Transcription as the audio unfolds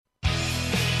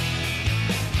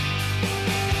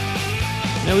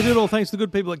Now, we did it all thanks to the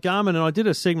good people at Garmin, and I did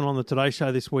a segment on the Today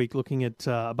Show this week looking at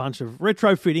a bunch of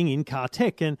retrofitting in-car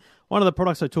tech, and one of the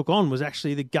products I took on was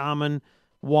actually the Garmin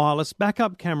wireless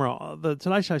backup camera. The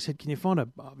Today Show said, can you find a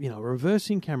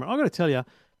reversing camera? I've got to tell you,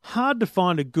 hard to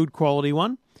find a good quality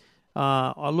one.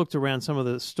 I looked around some of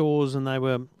the stores, and they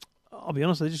were, I'll be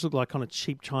honest, they just looked like kind of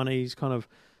cheap Chinese kind of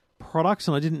products,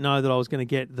 and I didn't know that I was going to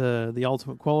get the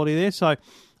ultimate quality there. So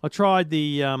I tried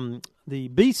the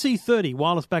BC30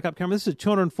 wireless backup camera. This is a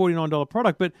 $249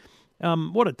 product, but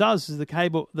what it does is the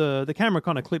camera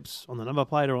kind of clips on the number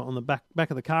plate or on the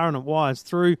back of the car, and it wires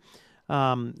through.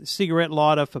 Cigarette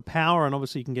lighter for power, and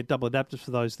obviously you can get double adapters for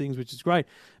those things, which is great.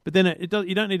 But then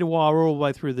you don't need to wire all the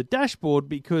way through the dashboard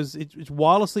because it's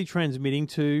wirelessly transmitting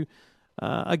to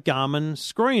a Garmin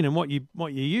screen, and what you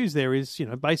use there is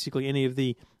basically any of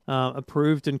the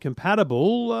approved and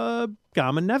compatible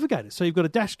Garmin navigators. So you've got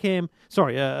a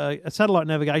satellite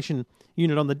navigation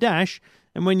unit on the dash,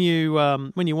 and when you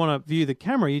want to view the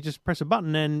camera, you just press a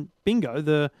button, and bingo,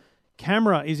 the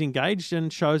camera is engaged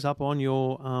and shows up on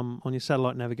your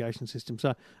satellite navigation system.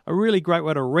 So a really great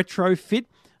way to retrofit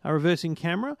a reversing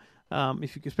camera,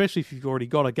 especially if you've already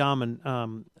got a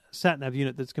Garmin sat-nav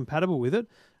unit that's compatible with it.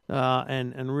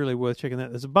 And really worth checking that.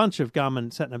 There's a bunch of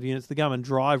Garmin sat-nav units. The Garmin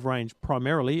Drive range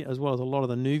primarily, as well as a lot of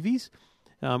the Nuvies,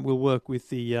 will work with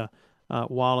the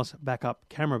wireless backup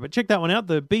camera. But check that one out,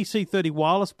 the BC30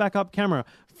 wireless backup camera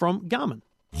from Garmin.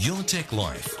 Your Tech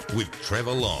Life with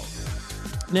Trevor Long.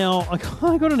 Now,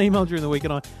 I got an email during the week,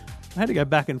 and I had to go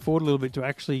back and forward a little bit to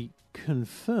actually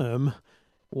confirm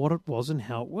what it was and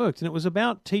how it worked. And it was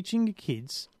about teaching your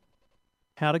kids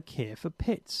how to care for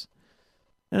pets.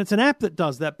 And it's an app that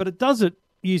does that, but it does it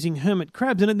using hermit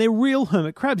crabs, and they're real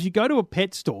hermit crabs. You go to a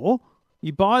pet store,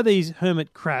 you buy these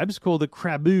hermit crabs called the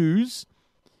Krabooz.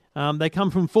 They come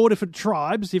from 4 different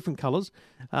tribes, different colours,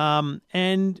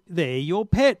 and they're your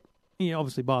pet. You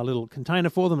obviously buy a little container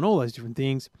for them and all those different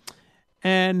things.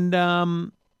 And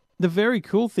the very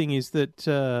cool thing is that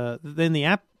then the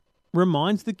app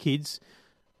reminds the kids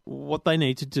what they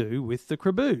need to do with the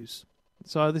Krabooz.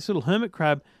 So this little hermit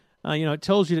crab, it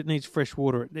tells you that it needs fresh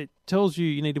water. It tells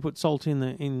you need to put salt in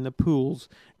the pools.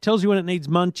 It tells you when it needs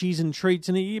munchies and treats,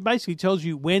 and it basically tells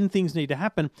you when things need to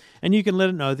happen, and you can let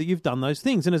it know that you've done those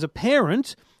things. And as a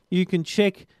parent, you can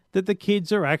check that the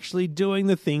kids are actually doing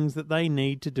the things that they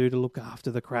need to do to look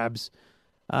after the crabs.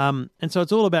 And so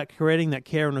it's all about creating that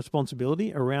care and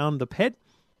responsibility around the pet.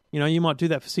 You might do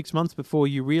that for 6 months before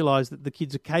you realise that the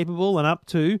kids are capable and up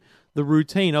to the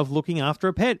routine of looking after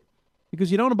a pet. Because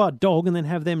you don't want to buy a dog and then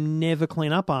have them never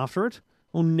clean up after it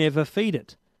or never feed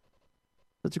it.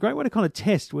 It's a great way to kind of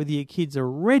test whether your kids are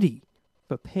ready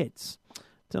for pets.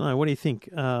 Don't know, what do you think?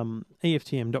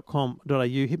 EFTM.com.au.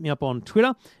 Hit me up on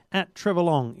Twitter.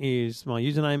 @TrevorLong is my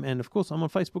username. And, of course, I'm on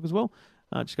Facebook as well.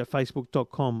 Just go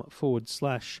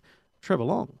facebook.com/Trevor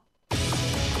Long.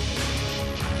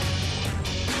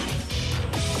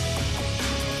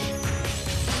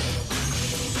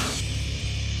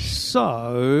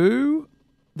 So,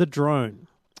 the drone,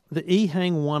 the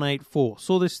eHang 184.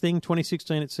 Saw this thing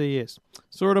 2016 at CES.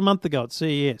 Saw it a month ago at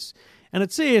CES. And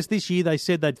at CES this year, they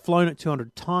said they'd flown it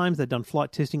 200 times. They'd done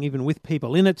flight testing even with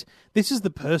people in it. This is the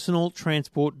personal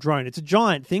transport drone. It's a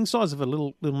giant thing, size of a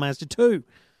little Mazda 2.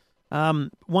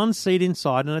 One seat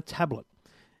inside and a tablet.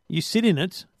 You sit in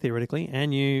it, theoretically,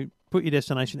 and you put your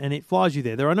destination, and it flies you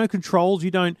there. There are no controls.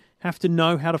 You don't have to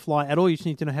know how to fly at all. You just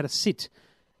need to know how to sit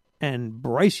and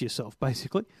brace yourself,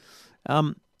 basically.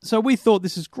 So we thought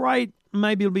this is great.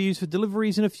 Maybe it'll be used for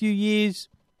deliveries in a few years.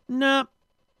 Nah.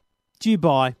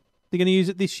 Dubai. They're going to use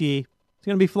it this year. It's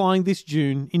going to be flying this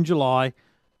June and July,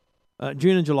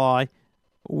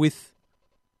 with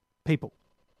people.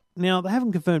 Now, they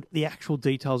haven't confirmed the actual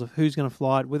details of who's going to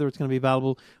fly it, whether it's going to be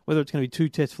available, whether it's going to be 2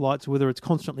 test flights, or whether it's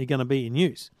constantly going to be in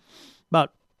use.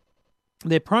 But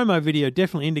their promo video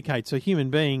definitely indicates a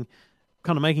human being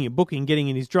kind of making a booking, getting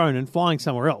in his drone and flying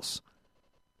somewhere else.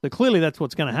 So clearly that's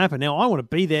what's going to happen. Now, I want to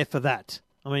be there for that.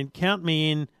 I mean, count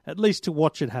me in at least to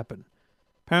watch it happen.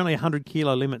 Apparently 100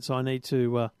 kilo limit, so I need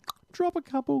to drop a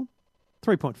couple.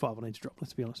 3.5 I need to drop,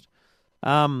 let's be honest,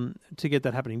 to get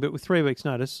that happening. But with 3 weeks'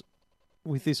 notice,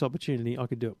 with this opportunity, I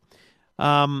could do it.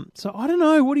 So I don't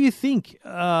know. What do you think?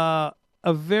 A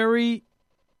very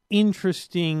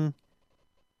interesting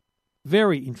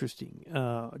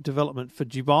development for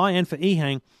Dubai and for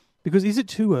eHang, because is it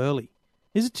too early?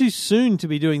 Is it too soon to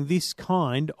be doing this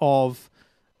kind of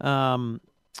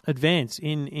advance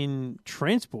in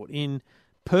transport, in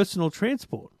personal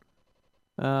transport?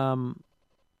 It's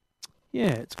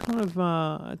kind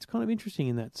of interesting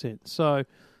in that sense. So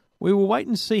We will wait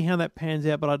and see how that pans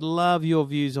out, but I'd love your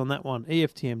views on that one.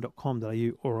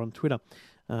 EFTM.com.au or on Twitter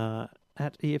at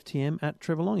EFTM at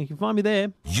Trevor Long. You can find me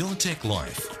there. Your Tech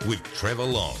Life with Trevor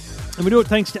Long. And we do it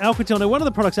thanks to Alcatel. Now, one of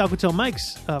the products Alcatel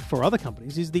makes for other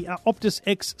companies is the Optus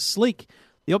X Sleek.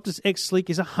 The Optus X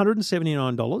Sleek is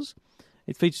 $179.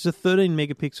 It features a 13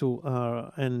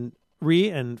 megapixel and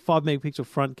rear and 5 megapixel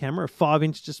front camera, a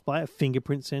 5-inch display, a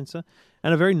fingerprint sensor,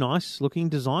 and a very nice looking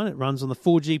design. It runs on the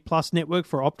 4G Plus network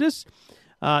for Optus.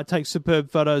 It takes superb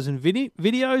photos and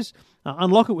videos.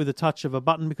 Unlock it with a touch of a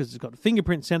button because it's got a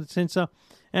fingerprint sensor,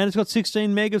 and it's got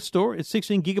 16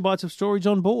 gigabytes of storage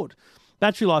on board.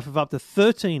 Battery life of up to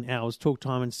 13 hours talk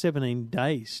time and 17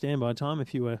 days standby time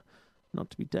if you were not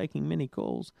to be taking many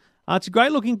calls. It's a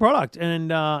great-looking product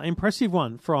and impressive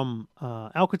one from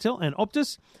Alcatel and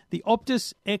Optus, the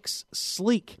Optus X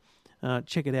Sleek.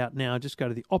 Check it out now. Just go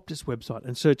to the Optus website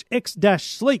and search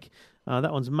X-Sleek.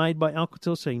 That one's made by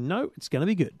Alcatel, so you know it's going to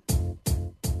be good.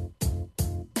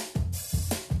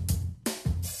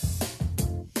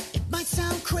 It might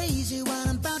sound crazy what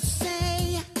I'm about to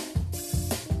say,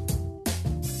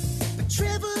 but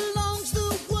Trevor Long's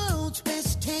the world's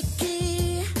best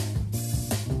techie.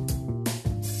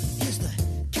 He's the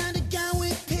kind of guy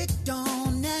we picked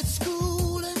on at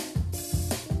school, and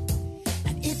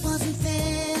it wasn't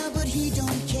fair, but he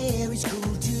don't care. He's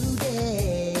cool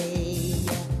today.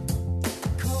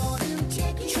 Call him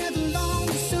techie. Trevor Long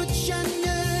is such a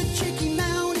nerd. Check him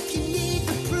out if you need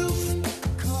the proof.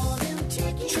 Call him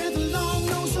techie. Trevor Long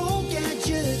knows all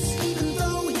gadgets, even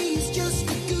though he's just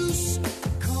a goose.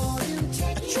 Call him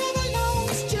techie. Trevor Long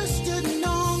is just a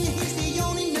nong. He's the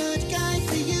only nerd guy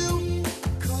for you.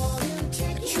 Call him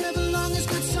techie. Trevor Long has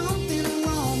got something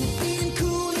wrong. Being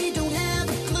cool, he don't have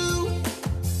a clue.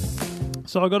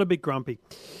 So I got a bit grumpy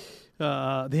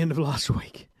at the end of last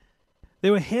week.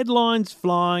 There were headlines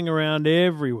flying around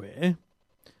everywhere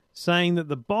saying that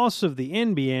the boss of the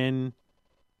NBN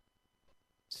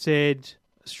said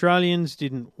Australians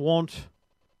didn't want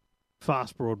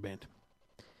fast broadband.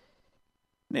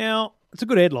 Now, it's a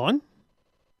good headline,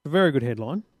 a very good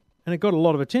headline, and it got a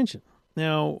lot of attention.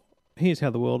 Now, here's how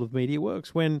the world of media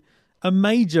works. When a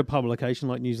major publication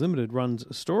like News Limited runs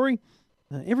a story,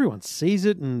 everyone sees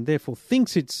it and therefore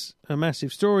thinks it's a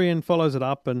massive story and follows it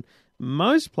up. And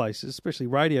most places, especially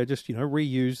radio, just,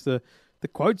 reuse the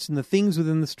quotes and the things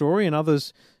within the story, and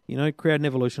others, create an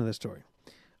evolution of their story.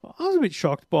 I was a bit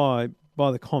shocked by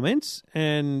the comments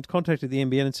and contacted the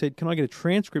NBN and said, can I get a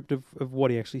transcript of what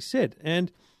he actually said?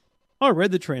 And I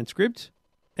read the transcript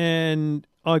and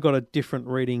I got a different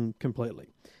reading completely.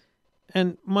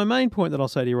 And my main point that I'll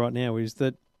say to you right now is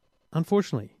that,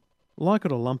 unfortunately, like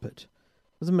it or lump it,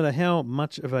 doesn't matter how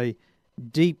much of a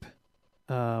deep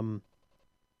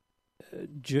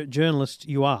journalist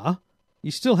you are, you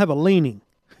still have a leaning,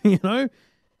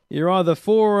 You're either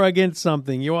for or against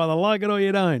something. You either like it or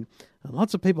you don't. And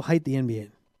lots of people hate the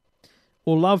NBN,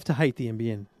 or love to hate the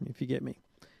NBN, if you get me.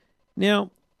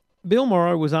 Now, Bill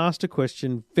Morrow was asked a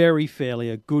question very fairly,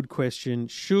 a good question.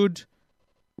 Should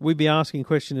we be asking a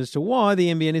question as to why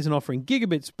the NBN isn't offering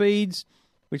gigabit speeds,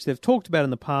 which they've talked about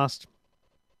in the past,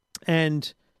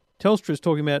 and Telstra is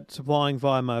talking about supplying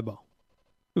via mobile?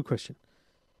 Good question.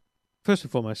 First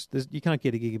and foremost, you can't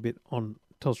get a gigabit on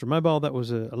Telstra Mobile. That was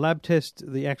a lab test.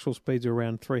 The actual speeds are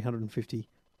around 350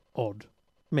 odd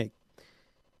meg.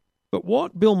 But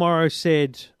what Bill Morrow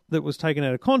said that was taken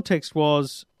out of context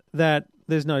was that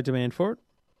there's no demand for it,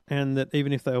 and that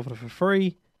even if they offered it for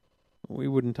free, we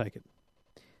wouldn't take it.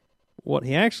 What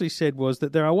he actually said was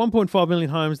that there are 1.5 million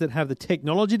homes that have the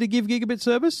technology to give gigabit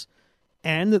service,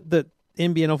 and that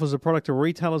NBN offers a product to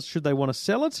retailers should they want to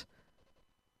sell it.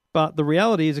 But the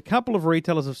reality is a couple of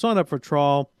retailers have signed up for a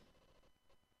trial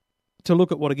to look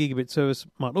at what a gigabit service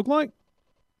might look like,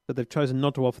 but they've chosen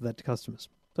not to offer that to customers.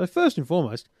 So first and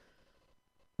foremost,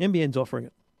 NBN's offering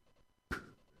it.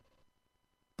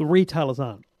 The retailers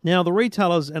aren't. Now, the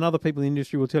retailers and other people in the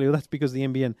industry will tell you that's because the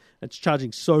NBN is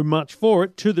charging so much for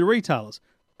it to the retailers.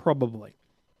 Probably.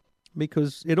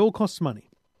 Because it all costs money.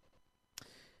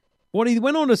 What he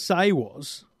went on to say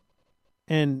was,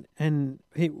 and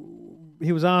he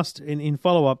was asked in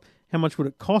follow-up, how much would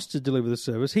it cost to deliver the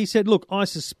service? He said, look, I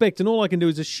suspect, and all I can do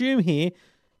is assume here,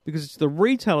 because it's the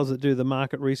retailers that do the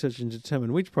market research and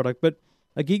determine which product, but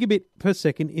a gigabit per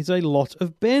second is a lot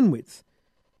of bandwidth.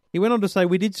 He went on to say,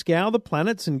 we did scour the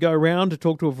planets and go around to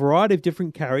talk to a variety of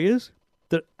different carriers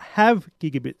that have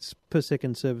gigabits per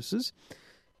second services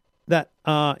that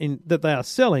they are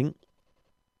selling,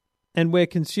 and where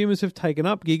consumers have taken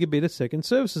up gigabit a second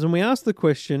services. And we asked the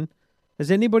question,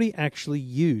 has anybody actually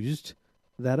used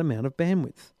that amount of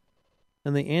bandwidth?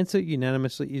 And the answer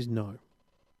unanimously is no.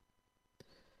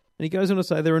 And he goes on to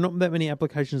say there are not that many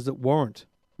applications that warrant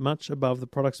much above the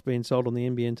products being sold on the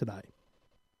NBN today.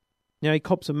 Now, he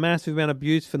cops a massive amount of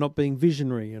abuse for not being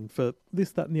visionary and for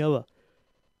this, that and the other.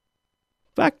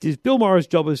 Fact is, Bill Morrow's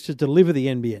job is to deliver the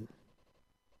NBN,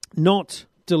 not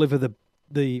deliver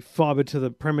the fibre to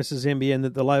the premises NBN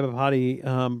that the Labor Party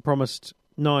promised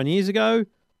 9 years ago,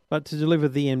 but to deliver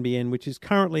the NBN, which is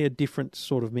currently a different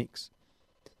sort of mix.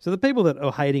 So the people that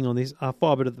are hating on this are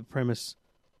fibre to the premise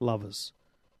lovers,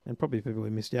 and probably people who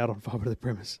missed out on fibre to the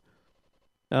premise.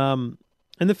 And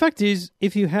the fact is,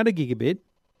 if you had a gigabit,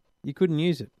 you couldn't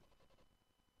use it.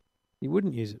 You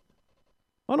wouldn't use it.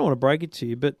 I don't want to break it to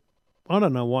you, but I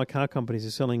don't know why car companies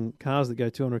are selling cars that go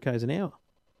 200 k's an hour.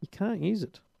 You can't use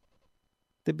it.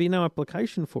 There'd be no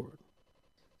application for it.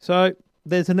 So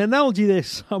there's an analogy there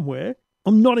somewhere.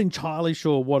 I'm not entirely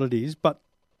sure what it is, but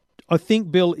I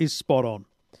think Bill is spot on.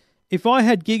 If I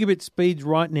had gigabit speeds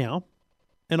right now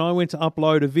and I went to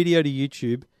upload a video to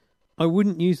YouTube, I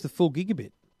wouldn't use the full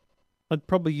gigabit. I'd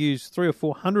probably use 300 or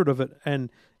 400 of it and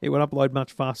it would upload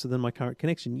much faster than my current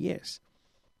connection, yes.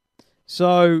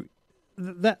 So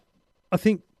that I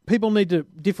think people need to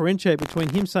differentiate between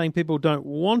him saying people don't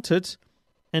want it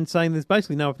and saying there's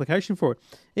basically no application for it.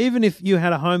 Even if you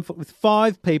had a home with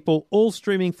 5 people all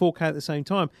streaming 4K at the same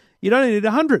time, you'd only need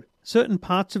 100. Certain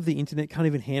parts of the internet can't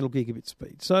even handle gigabit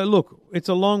speed. So look, it's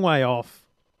a long way off.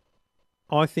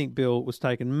 I think Bill was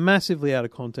taken massively out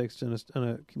of context and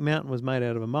a mountain was made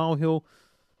out of a molehill.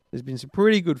 There's been some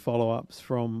pretty good follow-ups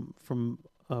from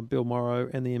Bill Morrow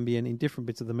and the NBN in different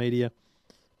bits of the media.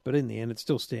 But in the end, it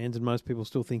still stands, and most people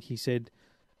still think he said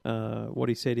what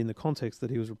he said in the context that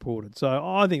he was reported. So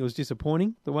I think it was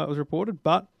disappointing the way it was reported,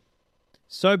 but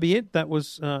so be it. That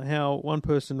was how one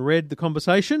person read the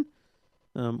conversation.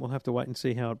 We'll have to wait and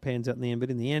see how it pans out in the end. But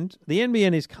in the end, the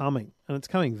NBN is coming, and it's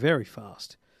coming very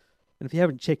fast. And if you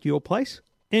haven't checked your place,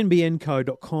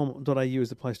 nbnco.com.au is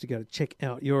the place to go to check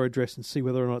out your address and see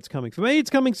whether or not it's coming. For me,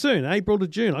 it's coming soon, April to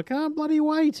June. I can't bloody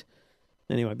wait.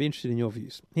 Anyway, be interested in your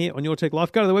views. Here on Your Tech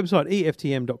Life, go to the website,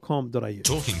 eftm.com.au.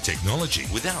 Talking technology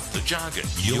without the jargon.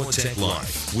 Your Tech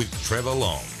Life with Trevor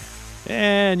Long.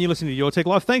 And you're listening to Your Tech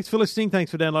Life. Thanks for listening.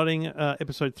 Thanks for downloading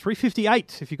episode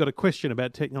 358. If you've got a question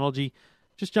about technology,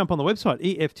 just jump on the website,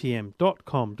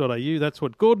 eftm.com.au. That's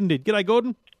what Gordon did. G'day,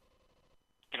 Gordon.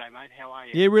 G'day, mate. How are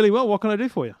you? Yeah, really well. What can I do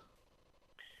for you?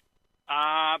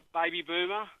 Baby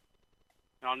boomer.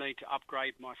 I'll need to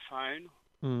upgrade my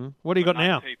phone. What do you got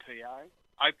now?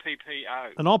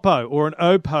 OPPO. An Oppo, or an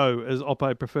Oppo, as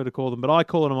Oppo prefer to call them. But I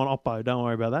call them an Oppo. Don't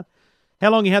worry about that.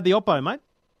 How long you had the Oppo, mate?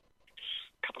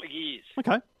 A couple of years.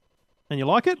 Okay. And you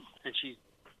like it? And it's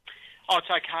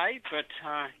okay, but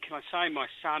can I say my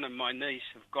son and my niece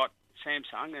have got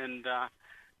Samsung, and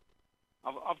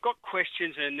I've got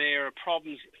questions, and there are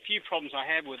problems, a few problems I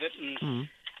have with it, and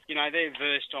they're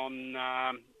versed on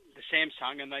the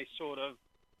Samsung, and they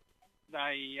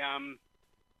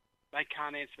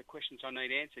can't answer the questions I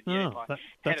need answered yet. If I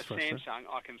had a Samsung,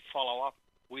 I can follow up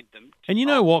with them. And you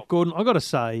know what, Gordon? I've got to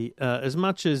say, as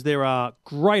much as there are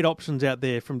great options out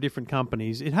there from different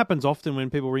companies, it happens often when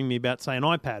people ring me about, say, an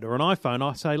iPad or an iPhone.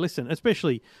 I say, listen,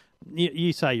 especially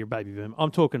you say you're baby boom.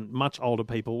 I'm talking much older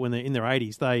people when they're in their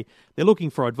 80s. They're looking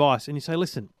for advice, and you say,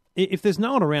 listen, if there's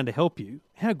no one around to help you,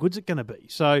 how good's it going to be?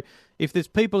 So if there's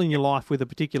people in your life with a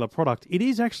particular product, it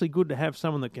is actually good to have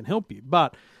someone that can help you.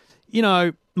 But you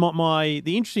know, the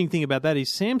interesting thing about that is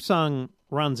Samsung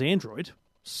runs Android,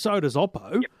 so does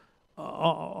Oppo. Yep.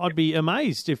 I'd be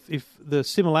amazed if the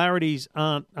similarities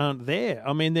aren't there.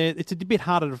 I mean, it's a bit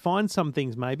harder to find some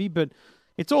things maybe, but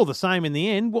it's all the same in the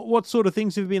end. What sort of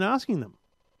things have you been asking them?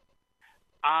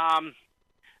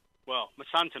 Well, my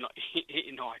son's in IT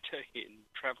and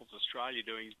travels Australia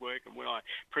doing his work, and when I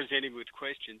present him with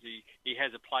questions, he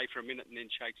has a play for a minute and then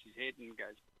shakes his head and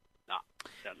goes, no.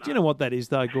 Do you know what that is,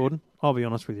 though, Gordon? I'll be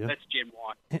honest with you. That's Gen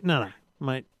Y. No,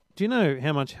 mate. Do you know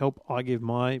how much help I give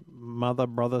my mother,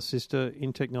 brother, sister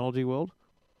in technology world?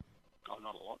 Oh,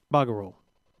 not a lot. Bugger all.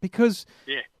 Because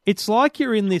it's like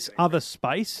you're in this other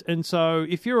space, and so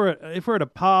if we're at a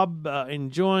pub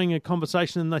enjoying a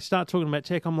conversation and they start talking about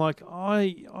tech, I'm like,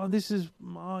 this is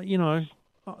my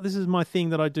thing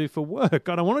that I do for work.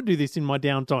 I don't want to do this in my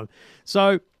downtime.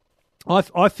 So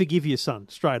I forgive you, son,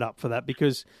 straight up for that,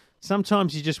 because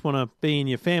sometimes you just want to be in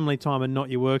your family time and not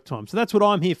your work time. So that's what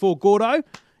I'm here for, Gordo.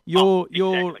 Your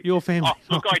family.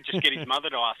 Look, I'd just get his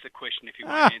mother to ask the question if he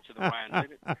won't answer the way I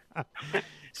need it.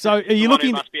 So are you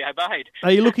looking? Must be obeyed.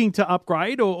 Are you looking to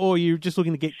upgrade, or are you just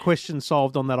looking to get questions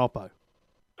solved on that Oppo?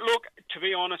 Look, to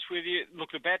be honest with you,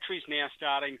 the battery's now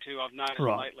starting to. I've noticed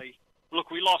lately.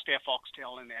 Look, we lost our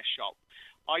Foxtel in our shop.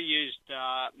 I used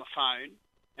my phone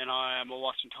and my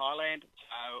wife's in Thailand,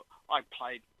 so I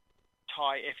played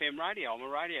Thai FM radio. I'm a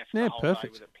radio for the whole day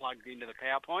with it plugged into the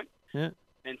PowerPoint. Yeah.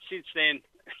 And since then,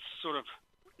 it's sort of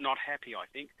not happy, I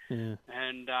think. Yeah.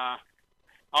 And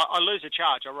I lose a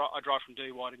charge. I drive from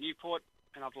Dee Why to Newport,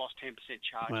 and I've lost 10%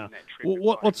 charge in that trip.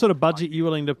 Well, what sort of budget are you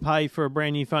willing to pay for a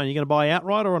brand new phone? Are you going to buy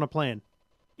outright or on a plan?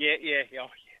 Yeah,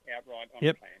 outright on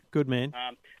a plan. Good man.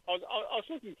 I was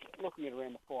looking at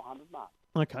around the 400 mark.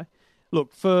 Okay.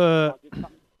 Look, for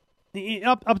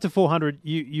up to 400,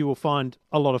 you will find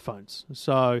a lot of phones.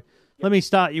 So let me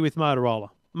start you with Motorola.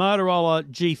 Motorola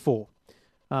G4.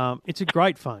 It's a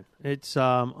great phone. It's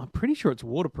I'm pretty sure it's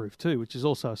waterproof too, which is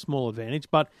also a small advantage.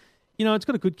 But it's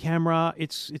got a good camera.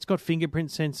 It's got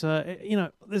fingerprint sensor.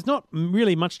 There's not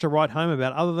really much to write home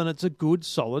about other than it's a good,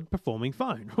 solid performing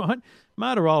phone, right?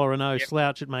 Motorola are no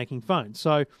slouch at making phones,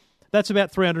 so that's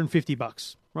about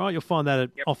 $350, right? You'll find that at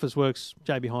Officeworks,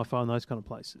 JB Hi-Fi, and those kind of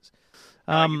places.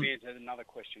 You've answered another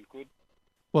question. Good.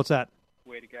 What's that?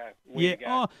 Where to go?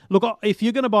 Oh, look, if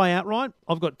you're going to buy outright,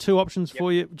 I've got two options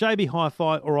for you, JB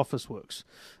Hi-Fi or Officeworks.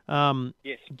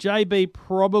 Yes. JB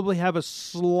probably have a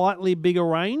slightly bigger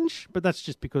range, but that's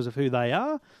just because of who they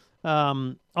are.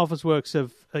 Officeworks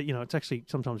have, it's actually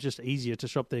sometimes just easier to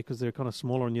shop there because they're kind of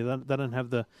smaller and they don't have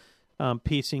the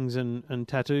piercings and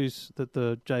tattoos that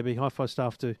the JB Hi-Fi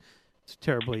staff do. It's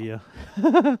terribly...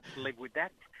 Live with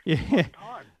that. Yeah.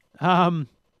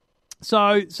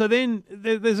 So then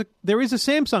there is a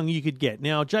Samsung you could get.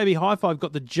 Now, JB Hi-Fi have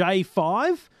got the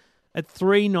J5 at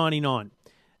 $399.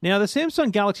 Now, the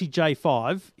Samsung Galaxy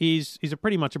J5 is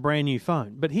pretty much a brand new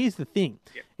phone. But here's the thing.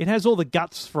 It has all the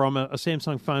guts from a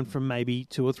Samsung phone from maybe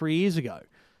 2 or 3 years ago.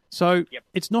 So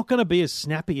it's not going to be as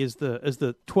snappy as the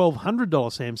 $1,200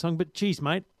 Samsung, but geez,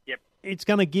 mate, it's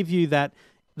going to give you that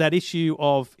issue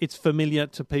of it's familiar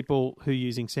to people who are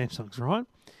using Samsungs, right?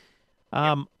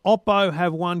 Oppo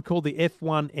have one called the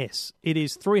F1S. It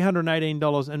is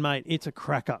 $318, and mate, it's a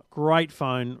cracker. Great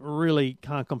phone. Really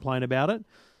can't complain about it.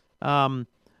 And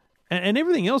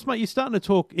everything else, mate, you're starting to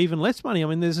talk even less money. I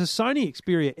mean, there's a Sony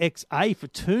Xperia XA for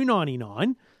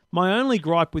 $299. My only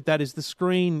gripe with that is the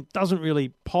screen doesn't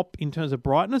really pop in terms of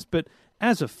brightness, but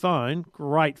as a phone,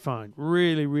 great phone.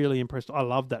 Really, really impressed. I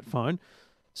love that phone.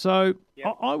 So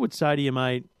I would say to you,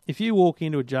 mate, if you walk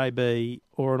into a JB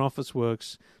or an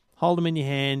Officeworks, hold them in your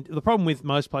hand. The problem with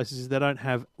most places is they don't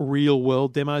have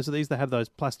real-world demos of these. They have those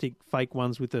plastic fake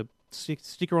ones with a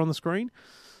sticker on the screen.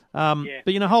 But,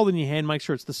 hold in your hand, make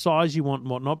sure it's the size you want and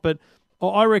whatnot. But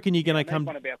I reckon you're going to come...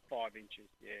 about 5 inches,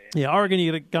 I reckon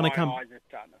you're going to My eyes are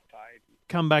starting to fade.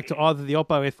 Come back to either the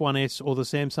Oppo F1S or the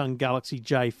Samsung Galaxy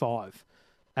J5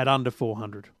 at under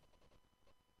 400.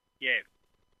 Yeah.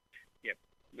 Yep.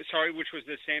 Sorry, which was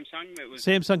the Samsung? It was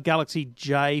Samsung Galaxy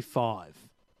J5.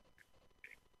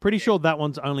 Pretty sure that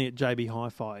one's only at JB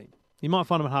Hi-Fi. You might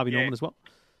find them at Harvey Norman as well.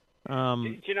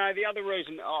 Do you know, the other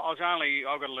reason, I've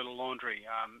got a little laundry,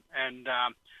 and I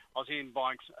was in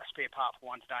buying a spare part for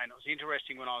one today, and it was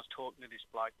interesting when I was talking to this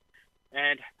bloke.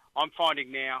 And I'm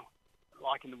finding now,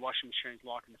 like in the washing machines,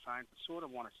 like in the phones, I sort of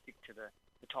want to stick to the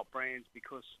top brands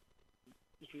because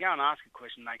you can go and ask a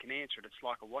question and they can answer it. It's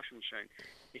like a washing machine.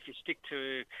 If you stick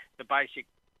to the basic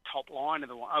top line of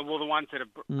the ones that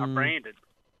are branded,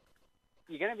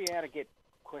 you're going to be able to get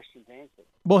questions answered.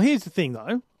 Well, here's the thing,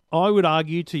 though. I would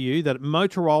argue to you that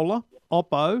Motorola,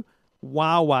 Oppo,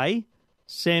 Huawei,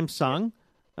 Samsung,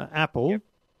 Apple,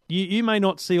 you may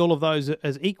not see all of those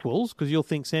as equals because you'll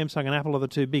think Samsung and Apple are the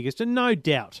two biggest. And no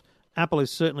doubt, Apple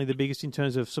is certainly the biggest in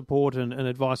terms of support and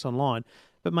advice online.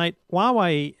 But, mate,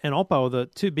 Huawei and Oppo are the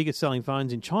two biggest selling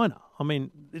phones in China. I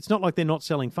mean, it's not like they're not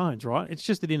selling phones, right? It's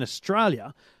just that in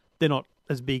Australia, they're not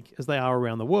as big as they are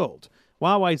around the world.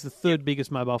 Huawei is the third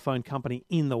biggest mobile phone company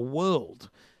in the world.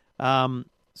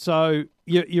 So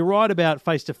you're right about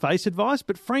face-to-face advice,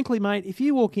 but frankly, mate, if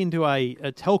you walk into a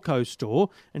telco store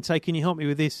and say, can you help me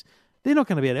with this, they're not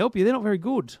going to be able to help you. They're not very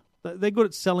good. They're good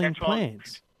at selling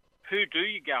plans. Who do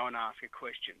you go and ask a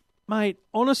question? Mate,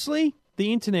 honestly,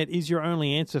 the internet is your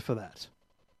only answer for that.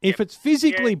 If it's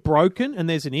physically broken and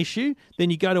there's an issue, then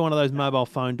you go to one of those mobile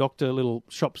phone doctor little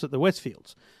shops at the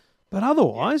Westfields. But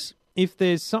otherwise... if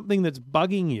there's something that's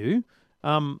bugging you,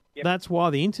 that's why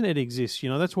the internet exists.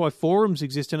 That's why forums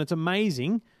exist, and it's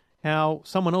amazing how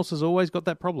someone else has always got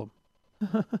that problem.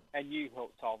 And you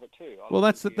help solve it too. Well,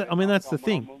 that's the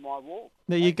thing.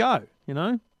 There you go.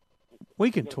 We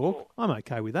can talk. I'm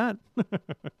okay with that.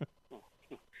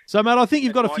 So, Matt, I think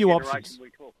you've got a few options.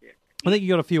 I think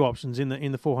you've got a few options in the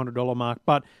 $400 mark.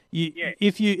 But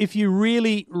if you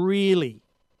really, really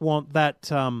want that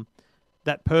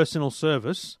personal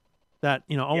service. That,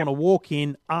 I want to walk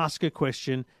in, ask a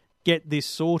question, get this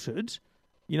sorted.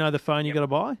 You know the phone you got to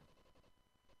buy?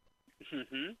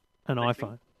 Mm-hmm. An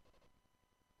iPhone.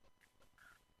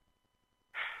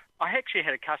 I actually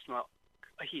had a customer.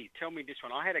 Here, tell me this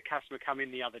one. I had a customer come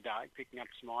in the other day, picking up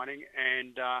this morning,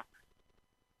 and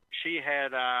she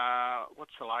had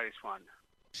what's the latest one?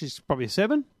 She's probably a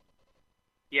 7?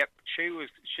 Yep, she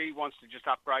wants to just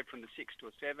upgrade from the 6 to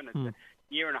a 7. It's a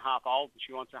year and a half old, and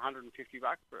she wants $150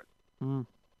 for it.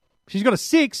 She's got a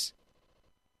 6?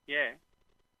 Yeah.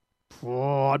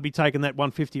 Oh, I'd be taking that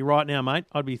 150 right now, mate.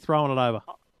 I'd be throwing it over.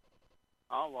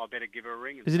 Oh, well, I better give her a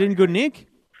ring. Is it in good nick?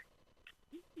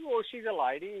 Well, she's a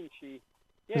lady, and she...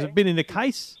 Yeah, Has it been in the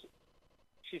case?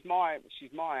 She's my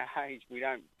age. We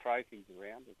don't throw things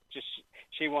around. It's just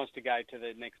she wants to go to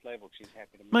the next level. She's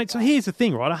happy to. Mate, so here's the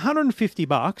thing, right?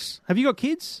 $150. Have you got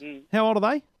kids? How old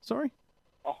are they? Sorry.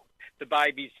 Oh, the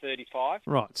baby's 35.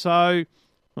 Right. So,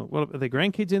 what are there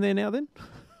grandkids in there now? Then.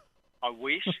 I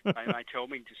wish they may tell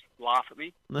me, just laugh at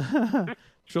me.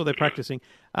 Sure, they're practicing.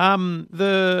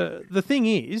 The thing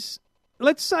is,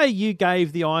 let's say you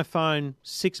gave the iPhone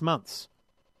 6 months,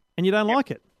 and you don't like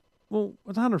it. Well,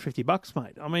 it's $150,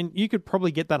 mate. I mean, you could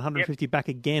probably get that $150 back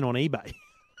again on eBay.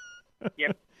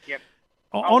 Yep.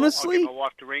 Honestly, I'll get my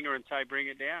wife to ring her and say, "Bring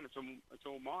it down. It's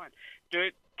all mine."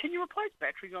 Can you replace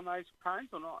batteries on those phones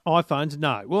or not? iPhones,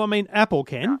 no. Well, I mean, Apple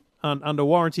can under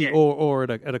warranty or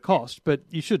at a cost, but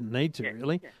you shouldn't need to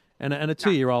really. Yeah. And a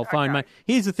 2-year-old phone, mate.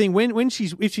 Here's the thing: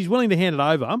 if she's willing to hand it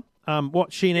over,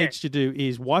 what she needs to do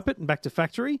is wipe it and back to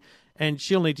factory, and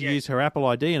she'll need to use her Apple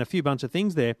ID and a bunch of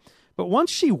things there. But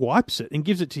once she wipes it and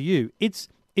gives it to you, it's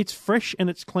fresh and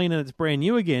it's clean and it's brand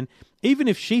new again. Even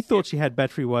if she thought she had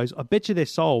battery woes, I bet you they're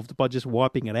solved by just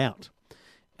wiping it out.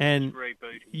 And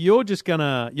you're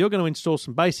gonna install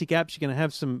some basic apps. You're gonna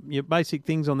have some your basic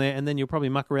things on there, and then you'll probably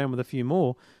muck around with a few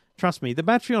more. Trust me, the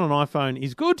battery on an iPhone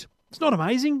is good. It's not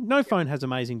amazing. No phone has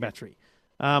amazing battery.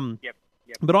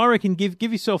 But I reckon give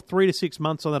yourself 3 to 6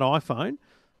 months on that iPhone,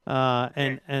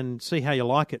 and see how you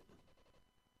like it.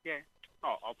 Yeah.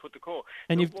 Oh, I'll put the call.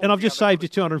 And I've just saved you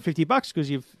 $250 because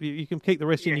you can keep the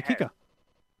rest in your kicker.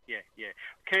 Yeah.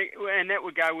 And that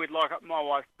would go with, like, my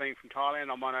wife being from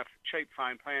Thailand, I'm on a cheap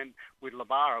phone plan with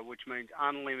Labara, which means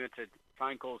unlimited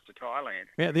phone calls to Thailand.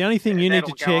 Yeah, the only thing you need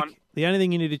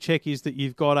to check is that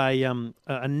you've got a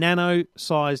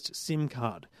nano-sized SIM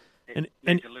card. And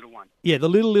a little one. Yeah, the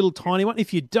little tiny one.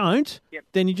 If you don't,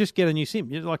 then you just get a new SIM.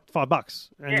 You're like $5,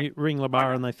 and you ring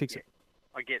Labara and they fix it.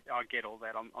 I get all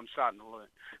that. I'm starting to learn.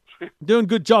 Doing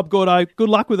good job, Gordo. Good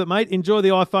luck with it, mate. Enjoy the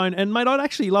iPhone. And, mate, I'd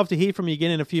actually love to hear from you again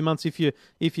in a few months if you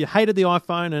hated the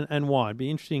iPhone and why. It'd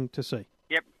be interesting to see.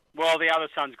 Yep. Well, the other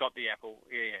son's got the Apple.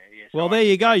 Yeah. So there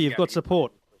you go. You've got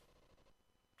support.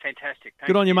 Fantastic. Thanks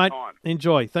good on you, mate. Time.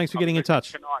 Enjoy. Thanks for getting in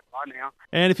touch. Tonight. Bye now.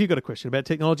 And if you've got a question about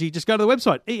technology, just go to the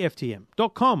website, eftm.com.au.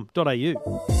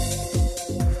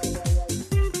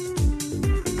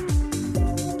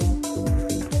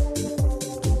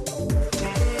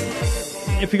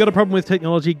 If you've got a problem with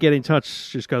technology, get in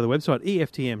touch. Just go to the website,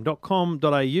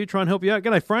 eftm.com.au. Try and help you out.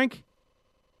 G'day, Frank.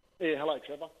 Yeah, hello,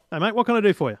 Trevor. Hey, mate, what can I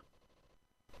do for you?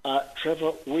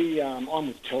 Trevor, I'm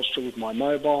with Telstra with my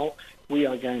mobile. We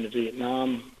are going to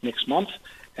Vietnam next month,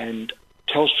 and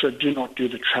Telstra do not do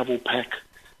the travel pack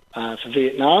for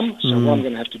Vietnam. So what I'm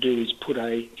going to have to do is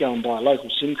go and buy a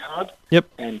local SIM card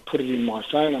and put it in my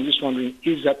phone. I'm just wondering,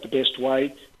 is that the best way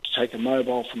to take a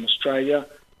mobile from Australia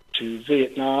to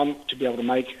Vietnam to be able to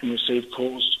make and receive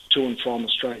calls to and from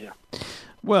Australia?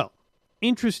 Well,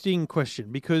 interesting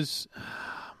question because,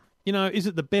 is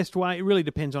it the best way? It really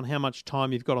depends on how much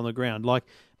time you've got on the ground. Like,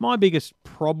 my biggest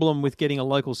problem with getting a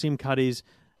local SIM card is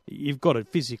you've got to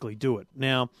physically do it.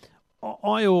 Now,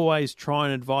 I always try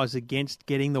and advise against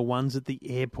getting the ones at the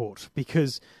airport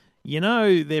because,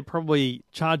 they're probably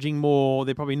charging more.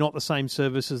 They're probably not the same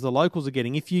service as the locals are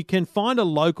getting. If you can find a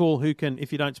local who can,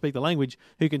 if you don't speak the language,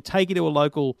 who can take you to a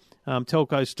local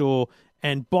telco store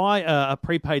and buy a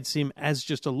prepaid SIM as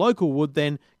just a local would,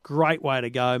 then great way to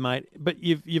go, mate. But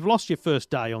you've lost your first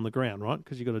day on the ground, right?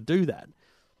 Because you've got to do that.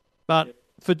 But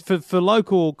for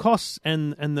local costs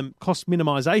and the cost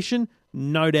minimisation,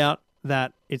 no doubt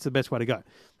that it's the best way to go.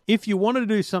 If you wanted to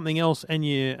do something else,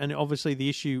 and obviously the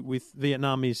issue with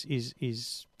Vietnam is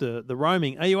the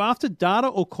roaming, are you after data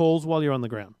or calls while you're on the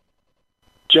ground?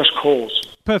 Just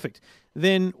calls. Perfect.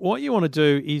 Then what you want to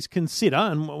do is consider,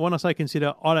 and when I say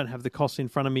consider, I don't have the costs in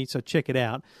front of me, so check it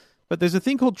out. But there's a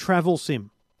thing called Travel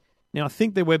SIM. Now, I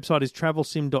think their website is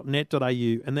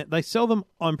travelsim.net.au, and they sell them,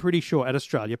 I'm pretty sure, at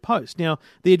Australia Post. Now,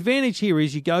 the advantage here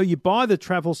is you buy the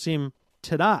Travel SIM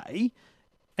today,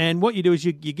 and what you do is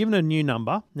you're given a new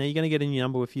number. Now, you're going to get a new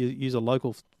number if you use a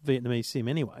local Vietnamese SIM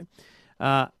anyway.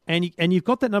 and you've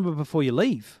got that number before you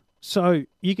leave. So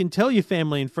you can tell your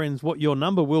family and friends what your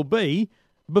number will be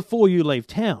before you leave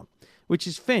town, which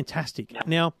is fantastic.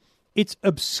 Now, it's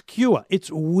obscure, it's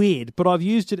weird, but I've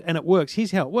used it and it works.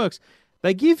 Here's how it works.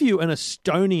 They give you an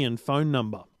Estonian phone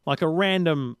number, like a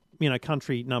random,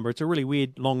 country number. It's a really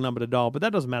weird, long number to dial, but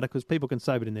that doesn't matter because people can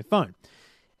save it in their phone.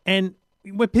 And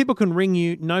where people can ring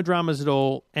you, no dramas at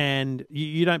all, and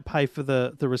you don't pay for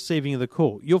the receiving of the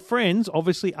call. Your friends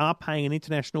obviously are paying an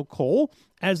international call,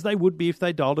 as they would be if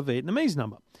they dialed a Vietnamese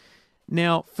number.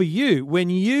 Now, for you,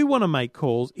 when you want to make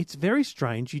calls, it's very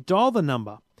strange. You dial the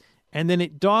number, and then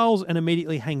it dials and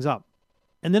immediately hangs up.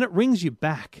 And then it rings you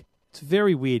back. It's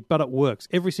very weird, but it works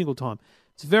every single time.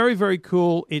 It's very, very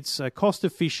cool. It's cost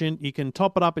efficient. You can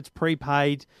top it up. It's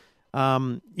prepaid.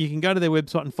 You can go to their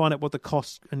website and find out what the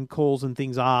costs and calls and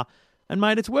things are. And,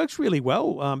 mate, it works really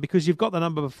well because you've got the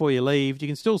number before you leave. You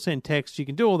can still send texts. You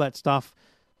can do all that stuff.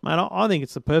 Mate, I think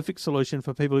it's the perfect solution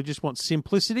for people who just want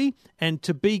simplicity and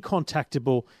to be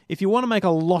contactable. If you want to make a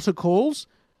lot of calls,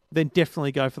 then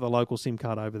definitely go for the local SIM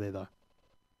card over there, though.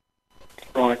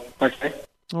 Right, okay.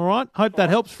 All right. Hope that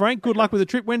helps, Frank. Good luck with the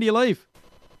trip. When do you leave?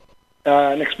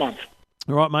 Next month.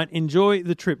 All right, mate. Enjoy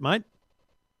the trip, mate.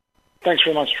 Thanks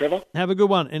very much, Trevor. Have a good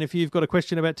one. And if you've got a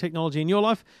question about technology in your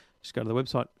life, just go to the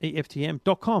website,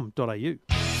 eftm.com.au.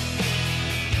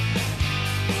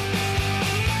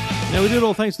 Now, we do it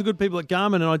all thanks to the good people at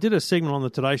Garmin, and I did a segment on the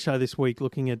Today Show this week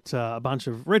looking at a bunch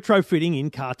of retrofitting in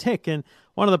car tech, and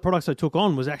one of the products I took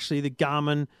on was actually the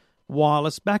Garmin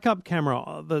wireless backup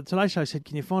camera. The Today Show said,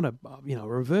 can you find a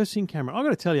reversing camera? I've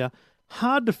got to tell you,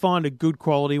 hard to find a good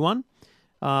quality one.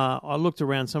 I looked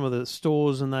around some of the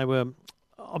stores, and they were,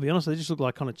 I'll be honest, they just looked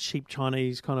like kind of cheap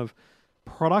Chinese kind of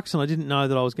products, and I didn't know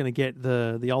that I was going to get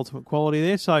the ultimate quality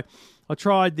there. So I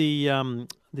tried the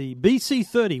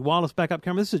BC30 wireless backup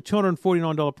camera. This is a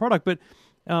 $249 product, but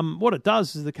what it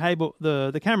does is the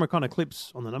camera kind of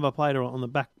clips on the number plate or on the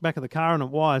back of the car, and it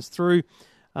wires through.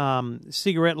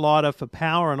 Cigarette lighter for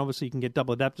power, and obviously you can get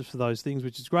double adapters for those things,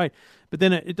 which is great. But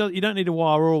then you don't need to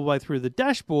wire all the way through the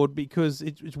dashboard because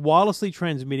it's wirelessly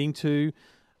transmitting to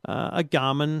a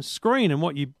Garmin screen, and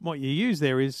what you use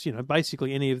there is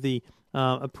basically any of the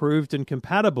approved and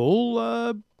compatible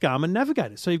Garmin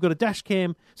navigators. So you've got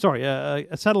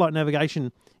a satellite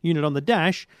navigation unit on the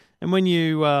dash, and when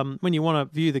you want to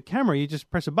view the camera, you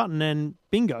just press a button, and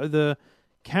bingo, the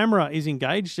camera is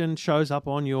engaged and shows up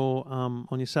on your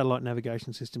satellite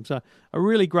navigation system. So a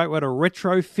really great way to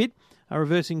retrofit a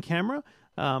reversing camera,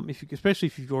 especially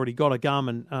if you've already got a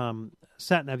Garmin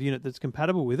sat-nav unit that's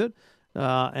compatible with it.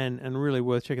 And really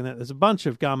worth checking that. There's a bunch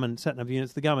of Garmin sat-nav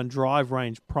units, the Garmin Drive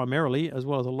range primarily, as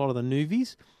well as a lot of the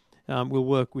Nuvis, will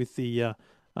work with the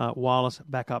wireless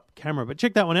backup camera. But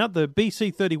check that one out, the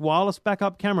BC30 wireless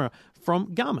backup camera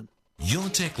from Garmin. Your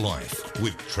Tech Life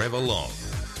with Trevor Long.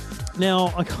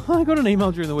 Now, I got an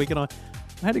email during the week, and I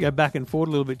had to go back and forward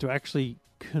a little bit to actually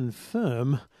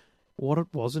confirm what it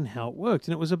was and how it worked.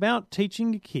 And it was about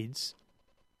teaching your kids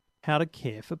how to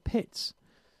care for pets.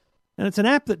 And it's an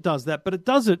app that does that, but it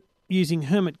does it using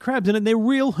hermit crabs, and they're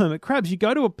real hermit crabs. You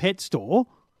go to a pet store,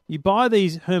 you buy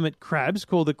these hermit crabs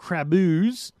called the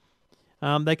Krabooz.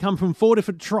 They come from 4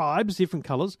 different tribes, different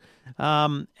colours,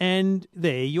 and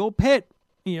they're your pet.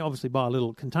 You obviously buy a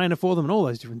little container for them and all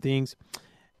those different things.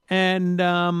 And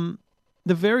the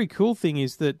very cool thing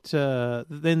is that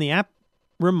then the app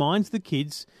reminds the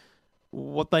kids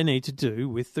what they need to do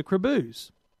with the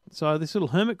Krabooz. So this little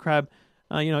hermit crab,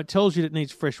 it tells you that it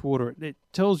needs fresh water. It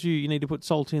tells you need to put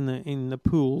salt in the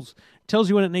pools. It tells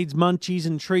you when it needs munchies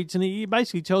and treats, and it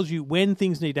basically tells you when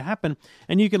things need to happen,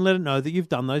 and you can let it know that you've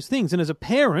done those things. And as a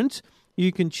parent,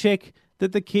 you can check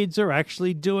that the kids are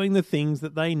actually doing the things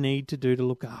that they need to do to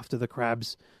look after the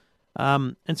crabs.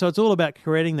 And so it's all about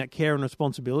creating that care and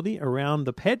responsibility around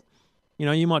the pet.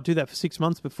 You might do that for 6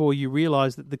 months before you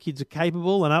realise that the kids are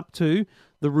capable and up to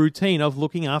the routine of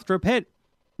looking after a pet.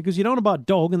 Because you don't want to buy a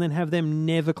dog and then have them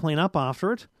never clean up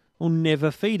after it or never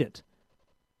feed it.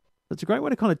 It's a great way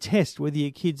to kind of test whether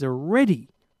your kids are ready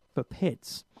for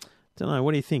pets. Don't know,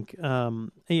 what do you think?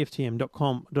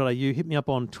 EFTM.com.au. Hit me up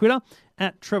on Twitter.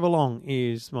 @TrevorLong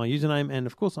is my username. And,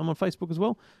 of course, I'm on Facebook as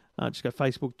well. Just go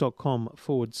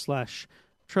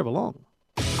facebook.com/Trevor Long.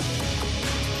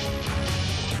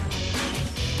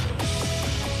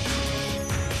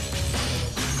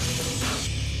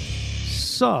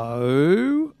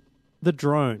 So, the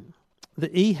drone, the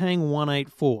eHang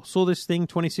 184. Saw this thing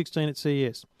 2016 at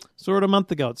CES. Saw it a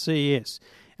month ago at CES.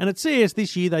 And at CES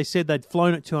this year, they said they'd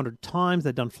flown it 200 times.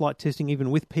 They'd done flight testing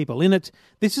even with people in it.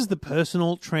 This is the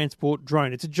personal transport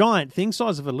drone. It's a giant thing,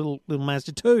 size of a little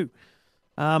Mazda 2.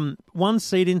 one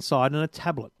seat inside and a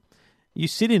tablet. You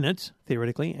sit in it,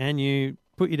 theoretically, and you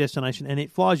put your destination, and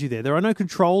it flies you there. There are no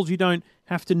controls. You don't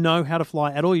have to know how to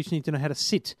fly at all. You just need to know how to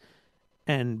sit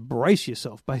and brace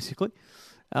yourself, basically.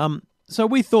 So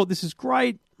we thought this is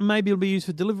great. Maybe it'll be used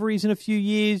for deliveries in a few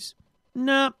years.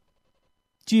 Nah.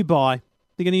 Dubai.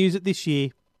 They're going to use it this year.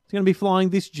 It's going to be flying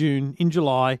this June and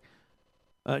July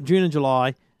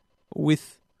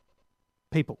with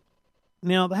people.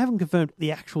 Now, they haven't confirmed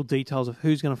the actual details of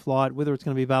who's going to fly it, whether it's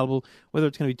going to be available, whether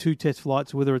it's going to be 2 test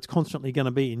flights, or whether it's constantly going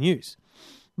to be in use.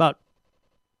 But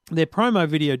their promo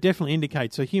video definitely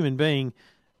indicates a human being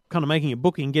kind of making a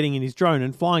booking, getting in his drone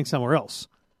and flying somewhere else.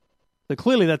 So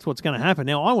clearly that's what's going to happen.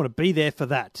 Now, I want to be there for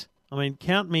that. I mean,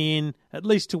 count me in at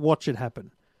least to watch it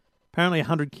happen. Apparently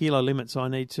 100 kilo limit, so I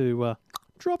need to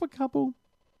drop a couple.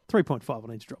 3.5 I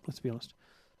need to drop, let's be honest,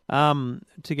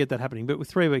 to get that happening. But with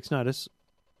 3 weeks' notice,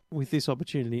 with this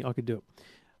opportunity, I could do it.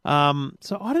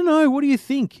 So I don't know. What do you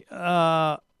think?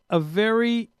 A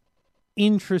very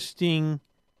interesting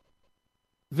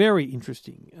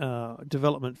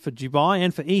development for Dubai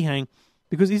and for EHang,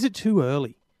 because is it too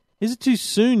early? Is it too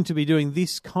soon to be doing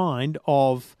this kind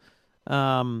of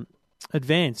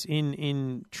advance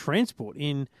in transport,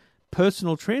 in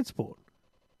personal transport?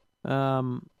 It's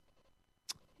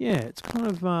kind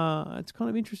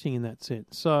of interesting in that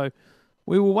sense. So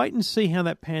we will wait and see how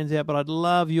that pans out, but I'd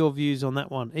love your views on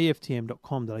that one.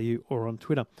 EFTM.com.au or on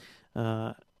Twitter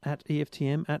at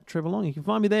EFTM at Trevor Long. You can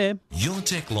find me there. Your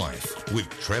Tech Life with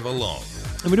Trevor Long.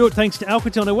 And we do it thanks to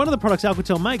Alcatel. Now, one of the products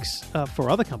Alcatel makes for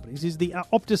other companies is the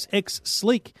Optus X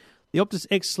Sleek. The Optus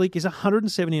X Sleek is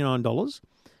 $179.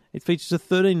 It features a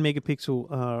 13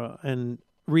 megapixel and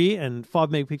rear and 5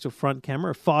 megapixel front camera,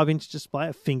 a 5-inch display,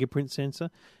 a fingerprint sensor,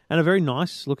 and a very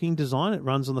nice looking design. It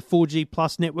runs on the 4G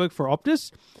Plus network for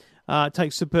Optus. It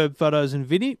takes superb photos and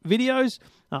videos.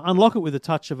 Unlock it with a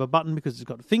touch of a button because it's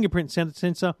got a fingerprint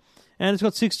sensor, and it's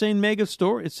got 16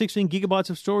 gigabytes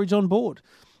of storage on board.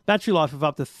 Battery life of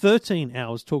up to 13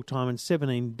 hours talk time and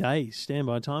 17 days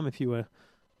standby time if you were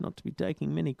not to be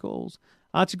taking many calls.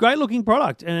 It's a great-looking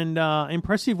product and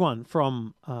impressive one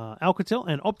from Alcatel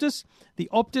and Optus, the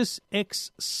Optus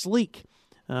X Sleek.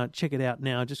 Check it out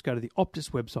now. Just go to the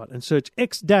Optus website and search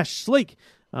X-Sleek.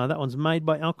 That one's made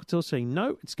by Alcatel, so you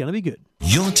know it's going to be good.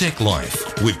 Your Tech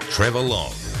Life with Trevor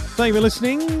Long. Thank you for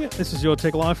listening. This is Your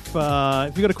Tech Life.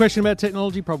 If you've got a question about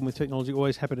technology, problem with technology,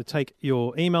 always happy to take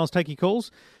your emails, take your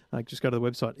calls. Just go to the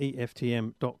website,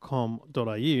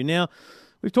 eftm.com.au. Now,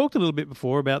 we've talked a little bit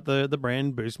before about the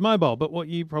brand Boost Mobile, but what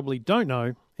you probably don't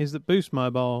know is that Boost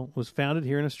Mobile was founded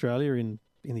here in Australia in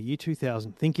the year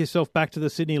 2000. Think yourself back to the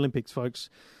Sydney Olympics, folks.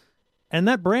 And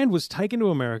that brand was taken to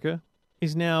America,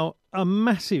 is now a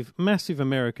massive, massive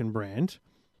American brand,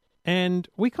 and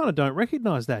we kind of don't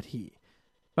recognise that here.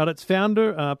 But its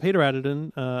founder, Peter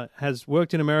Adderton, has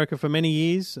worked in America for many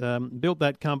years, built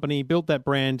that company, built that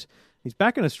brand. He's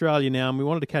back in Australia now, and we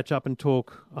wanted to catch up and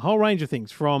talk a whole range of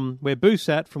things, from where Boost's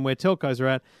at, from where telcos are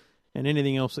at, and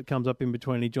anything else that comes up in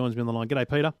between. He joins me on the line. G'day,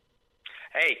 Peter.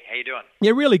 Hey, how you doing?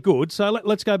 Yeah, really good. So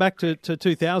let's go back to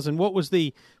 2000. What was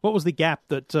the gap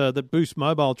that Boost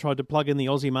Mobile tried to plug in the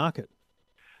Aussie market?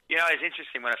 You know, it's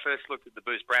interesting. When I first looked at the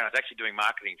Boost brand, I was actually doing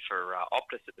marketing for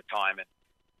Optus at the time, and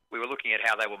we were looking at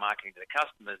how they were marketing to the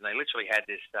customers, and they literally had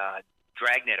this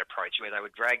dragnet approach where they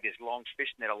would drag this long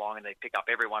fishnet along, and they'd pick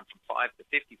up everyone from 5 to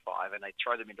 55, and they'd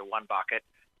throw them into one bucket,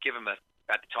 give them,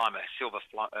 at the time, a silver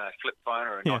flip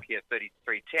phone or a Nokia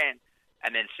 3310,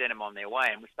 and then send them on their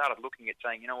way. And we started looking at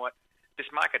saying, you know what, this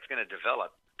market's going to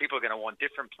develop. People are going to want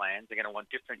different plans. They're going to want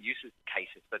different use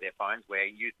cases for their phones, where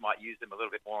you might use them a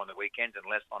little bit more on the weekends and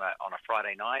less on a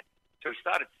Friday night. So we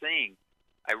started seeing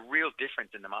a real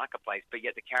difference in the marketplace, but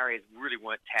yet the carriers really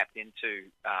weren't tapped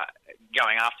into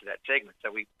going after that segment.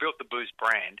 So we built the Boost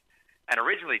brand, and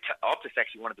originally Optus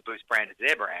actually wanted the Boost brand as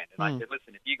their brand. And I said,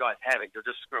 listen, if you guys have it, you'll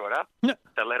just screw it up.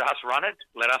 So let us run it.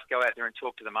 Let us go out there and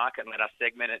talk to the market and let us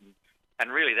segment it. And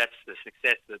really, that's the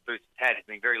success that Boost has had. It's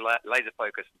been very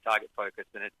laser-focused and target-focused,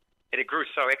 and it grew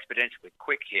so exponentially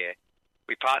quick here.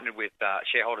 We partnered with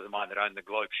shareholders of mine that owned the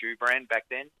Globe Shoe brand back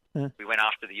then. We went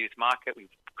after the youth market. We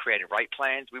created rate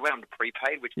plans. We went on to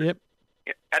prepaid, which was,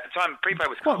 at the time, prepaid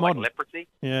was kind of like leprosy.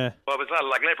 Yeah. Well, it was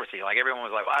like leprosy. Like, everyone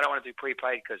was like, well, I don't want to do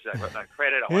prepaid because I've got no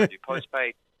credit. I want to do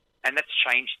postpaid. And that's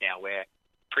changed now, where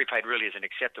prepaid really is an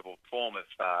acceptable form of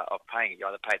paying. You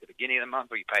either pay at the beginning of the month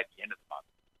or you pay at the end of the month.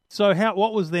 So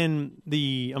what was then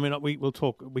we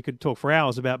could talk for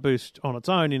hours about Boost on its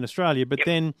own in Australia, but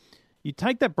then you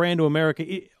take that brand to America.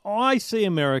 I see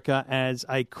America as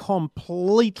a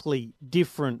completely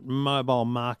different mobile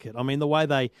market. I mean, the way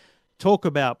they talk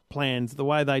about plans, the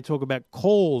way they talk about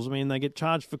calls. I mean, they get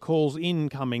charged for calls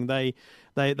incoming. They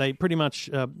pretty much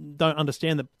don't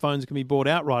understand that phones can be bought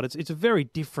outright. It's a very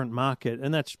different market,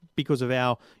 and that's because of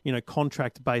our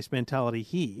contract-based mentality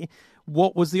here.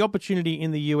 What was the opportunity in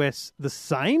the US the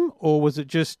same, or was it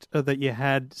just that you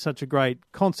had such a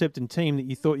great concept and team that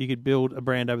you thought you could build a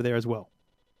brand over there as well?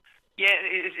 Yeah,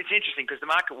 it's interesting because the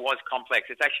market was complex.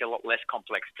 It's actually a lot less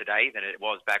complex today than it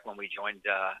was back when we joined,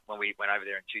 when we went over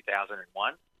there in 2001.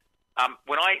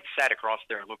 When I sat across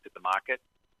there and looked at the market,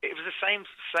 it was the same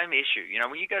issue.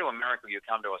 When you go to America, you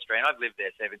come to Australia, and I've lived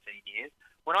there 17 years.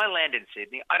 When I land in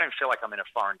Sydney, I don't feel like I'm in a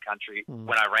foreign country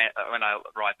when I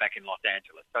arrive back in Los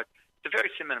Angeles. So it's a very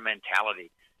similar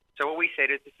mentality. So what we said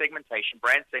is the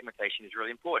brand segmentation is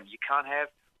really important. You can't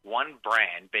have one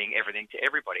brand being everything to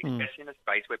everybody, especially in a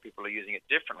space where people are using it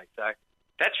differently. So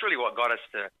that's really what got us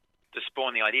to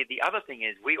spawn the idea. The other thing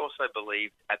is we also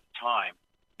believed at the time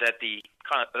that the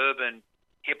kind of urban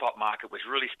hip-hop market was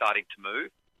really starting to move.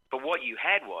 But what you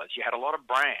had a lot of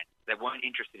brands that weren't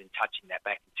interested in touching that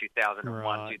back in 2001,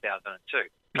 2002.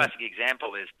 Classic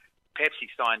example is Pepsi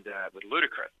signed with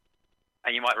Ludacris.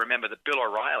 And you might remember that Bill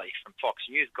O'Reilly from Fox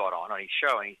News got on his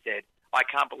show and he said, "I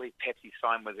can't believe Pepsi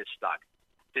signed with this thug,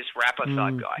 this rapper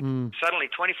thug guy." Suddenly,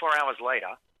 24 hours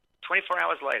later,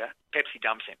 Pepsi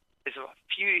dumps him. It's a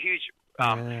huge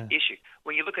issue.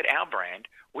 When you look at our brand,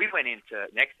 we went into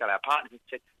Nextel, our partners, and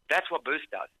said, that's what Boost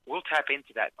does. We'll tap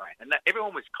into that brand. And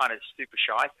everyone was kind of super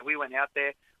shy. So we went out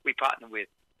there. We partnered with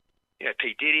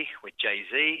P. Diddy, with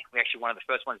Jay-Z. We actually one of the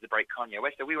first ones to break Kanye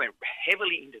West. So we went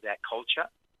heavily into that culture.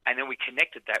 And then we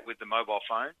connected that with the mobile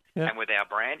phone and with our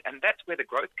brand, and that's where the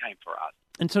growth came for us.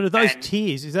 And so, do those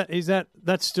tiers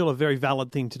that's still a very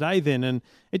valid thing today? Then, and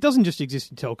it doesn't just exist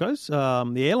in telcos.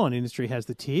 The airline industry has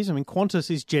the tiers. I mean,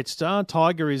 Qantas is Jetstar,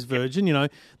 Tiger is Virgin.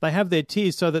 They have their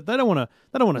tiers so that they don't want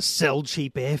to sell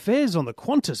cheap airfares on the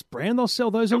Qantas brand. They'll sell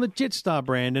those on the Jetstar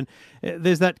brand, and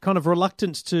there's that kind of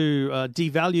reluctance to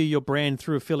devalue your brand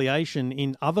through affiliation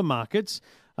in other markets.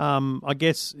 I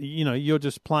guess, you're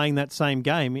just playing that same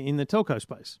game in the telco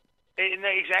space.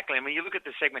 Exactly. I mean, you look at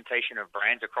the segmentation of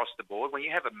brands across the board. When you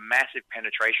have a massive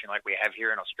penetration like we have here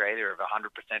in Australia of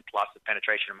 100% plus of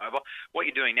penetration of mobile, what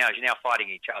you're doing now is you're now fighting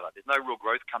each other. There's no real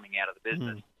growth coming out of the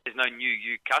business. There's no new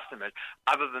customers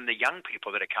other than the young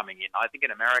people that are coming in. I think in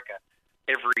America,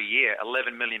 every year,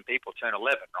 11 million people turn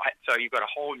 11, right? So you've got a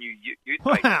whole new youth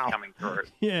base coming through.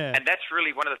 Yeah. And that's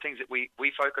really one of the things that we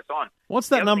focus on.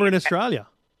 What's that number in Australia?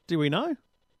 Do we know?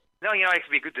 No, it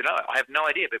could be good to know. I have no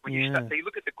idea. But when you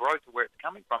look at the growth of where it's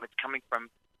coming from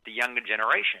the younger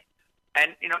generation.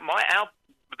 And,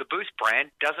 the Boost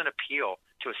brand doesn't appeal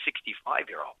to a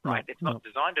 65-year-old, right? It's not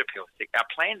designed to appeal. Our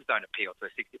plans don't appeal to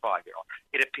a 65-year-old.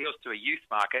 It appeals to a youth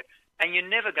market, and you're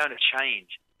never going to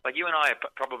change. Like you and I are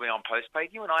probably on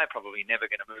postpaid. You and I are probably never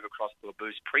going to move across to a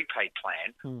Boost prepaid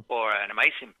plan or an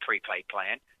Amazing prepaid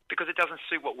plan because it doesn't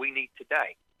suit what we need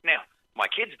today. Now, my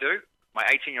kids do. My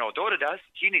 18-year-old daughter does.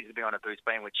 She needs to be on a Boost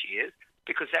plan, which she is,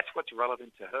 because that's what's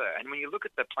relevant to her. And when you look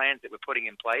at the plans that we're putting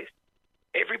in place,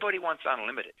 everybody wants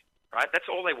unlimited, right?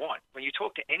 That's all they want. When you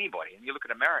talk to anybody, and you look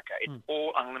at America, it's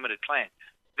all unlimited plans.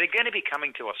 They're going to be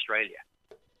coming to Australia.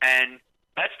 And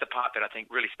that's the part that I think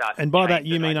really starts. And by that,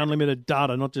 you mean unlimited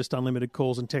data, not just unlimited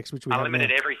calls and texts, which we unlimited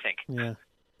have now. Everything. Yeah.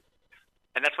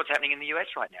 And that's what's happening in the US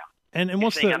right now. And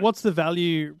what's the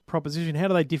value proposition? How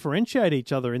do they differentiate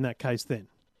each other in that case then?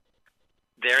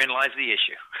 Therein lies the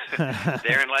issue.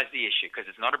 Therein lies the issue because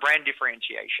it's not a brand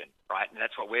differentiation, right? And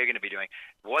that's what we're going to be doing.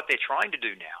 What they're trying to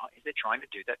do now is they're trying to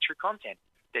do that through content.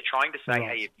 They're trying to say,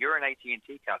 hey, if you're an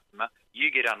AT&T customer,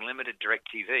 you get unlimited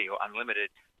DirecTV or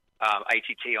unlimited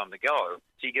ATT on the go.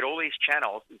 So you get all these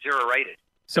channels zero rated.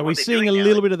 So we're seeing a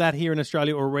little bit of that here in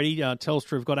Australia already.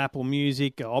 Telstra have got Apple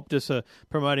Music. Optus are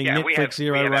promoting Netflix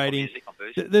zero rating.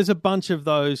 There's a bunch of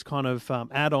those kind of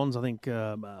add-ons. I think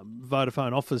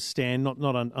Vodafone offers Stan, not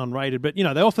unrated, but they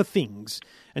offer things.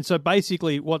 And so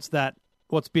basically, what's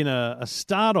been a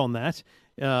start on that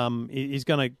is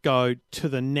going to go to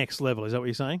the next level. Is that what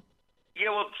you're saying?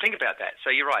 Yeah, well, think about that. So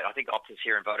you're right. I think Optus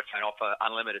here and Vodafone offer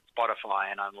unlimited Spotify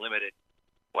and unlimited.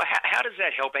 Well, how does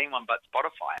that help anyone but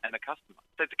Spotify and the customer?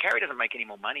 So the carrier doesn't make any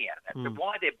more money out of that. So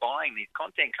why they're buying these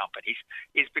content companies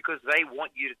is because they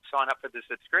want you to sign up for the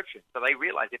subscription. So they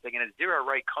realize if they're going to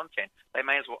zero-rate content, they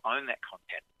may as well own that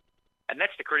content. And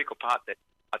that's the critical part that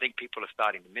I think people are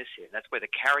starting to miss here. And that's where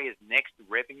the carrier's next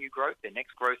revenue growth, their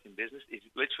next growth in business, is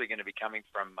literally going to be coming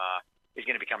from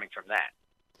that.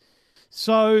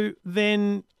 So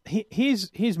then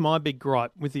here's my big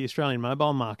gripe with the Australian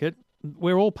mobile market.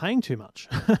 We're all paying too much.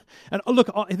 And look,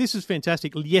 this is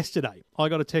fantastic. Yesterday, I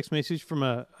got a text message from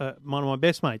one of my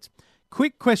best mates.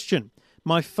 Quick question.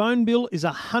 My phone bill is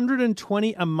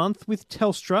 $120 a month with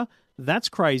Telstra. That's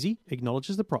crazy.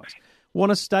 Acknowledges the price.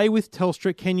 Want to stay with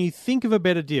Telstra. Can you think of a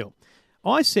better deal?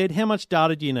 I said, how much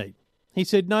data do you need? He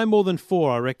said, no more than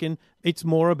 4, I reckon. It's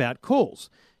more about calls.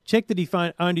 Checked that he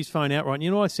owned his phone outright. And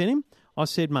you know what I sent him? I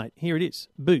said, mate, here it is.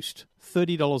 Boost,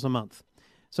 $30 a month.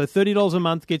 So $30 a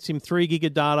month gets him 3 gig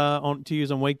of data to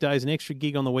use on weekdays, an extra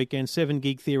gig on the weekend, 7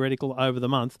 gig theoretical over the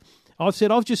month. I've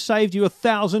said, I've just saved you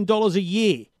 $1,000 a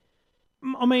year.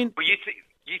 I mean... Well,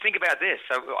 you think about this.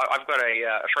 So I've got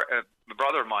a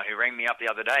brother of mine who rang me up the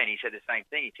other day and he said the same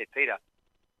thing. He said, Peter,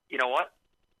 you know what?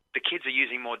 The kids are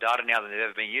using more data now than they've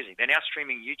ever been using. They're now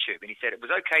streaming YouTube. And he said it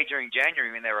was okay during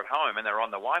January when they were at home and they were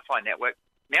on the Wi-Fi network.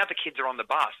 Now the kids are on the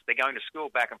bus. They're going to school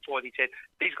back and forth. He said,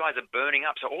 these guys are burning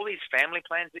up. So all these family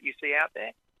plans that you see out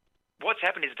there, what's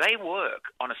happened is they work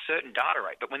on a certain data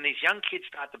rate. But when these young kids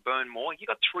start to burn more, you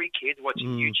got 3 kids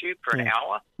watching YouTube for an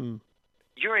hour,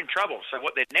 you're in trouble. So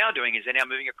what they're now doing is they're now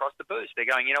moving across the Boost. They're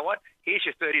going, you know what? Here's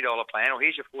your $30 plan or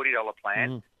here's your $40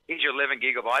 plan. Here's your 11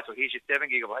 gigabytes or here's your 7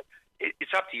 gigabytes.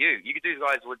 It's up to you. You can do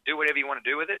whatever you want to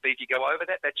do with it. But if you go over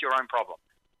that, that's your own problem.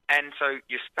 And so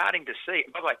you're starting to see,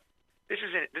 by the way, this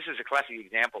is a classic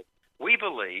example. We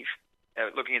believe,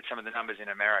 looking at some of the numbers in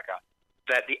America,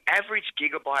 that the average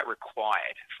gigabyte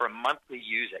required for a monthly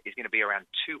user is going to be around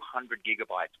 200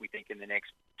 gigabytes, we think, in the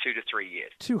next 2 to 3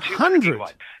 years. 200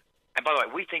 gigabytes. And by the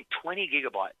way, we think 20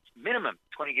 gigabytes, minimum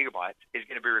 20 gigabytes, is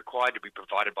going to be required to be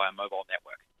provided by a mobile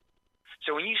network.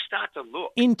 So when you start to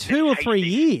look... In 2 or 3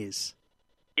 years?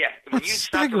 Yeah. That's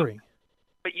staggering.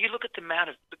 But you look at the amount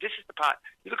of... But this is the part.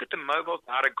 You look at the mobile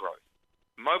data growth,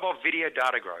 mobile video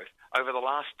data growth over the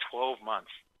last 12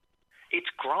 months. It's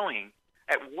growing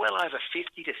at well over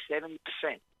 50 to 70%.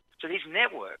 So these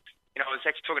networks... I was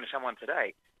actually talking to someone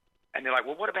today, and they're like,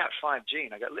 well, what about 5G?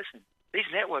 And I go, listen... These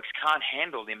networks can't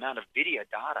handle the amount of video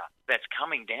data that's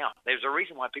coming down. There's a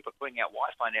reason why people are putting out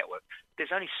Wi-Fi networks.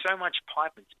 There's only so much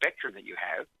pipe and spectrum that you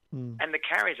have, and the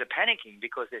carriers are panicking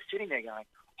because they're sitting there going,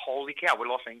 holy cow, we're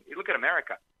offering, look at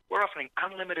America, we're offering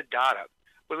unlimited data,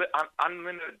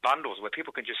 unlimited bundles where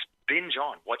people can just binge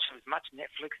on, watch as much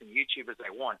Netflix and YouTube as they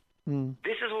want.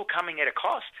 This is all coming at a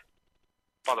cost,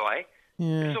 by the way.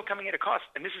 This is all coming at a cost,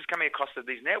 and this is coming at a cost of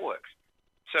these networks.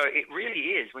 So it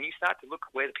really is, when you start to look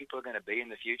where the people are going to be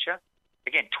in the future,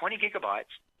 again, 20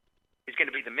 gigabytes is going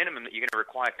to be the minimum that you're going to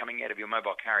require coming out of your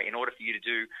mobile carrier in order for you to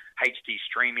do HD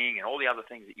streaming and all the other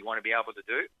things that you want to be able to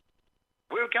do.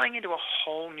 We're going into a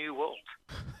whole new world.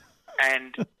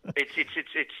 And it's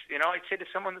I said to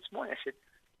someone this morning, I said,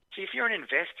 see, if you're an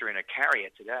investor in a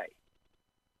carrier today,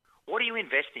 what are you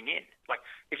investing in? Like,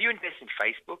 if you invest in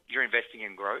Facebook, you're investing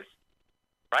in growth.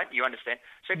 Right? You understand?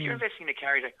 So if you're investing in a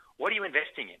carrier, what are you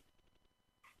investing in?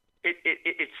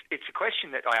 It's a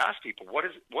question that I ask people. What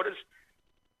does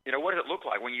it look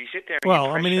like when you sit there?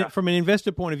 And from an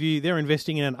investor point of view, they're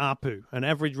investing in an ARPU, an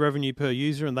average revenue per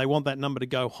user, and they want that number to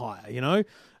go higher.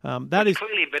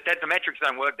 Clearly, but the metrics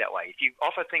don't work that way. If you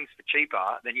offer things for cheaper,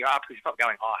 then your ARPU's not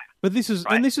going higher. But this is,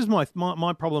 right? and this is my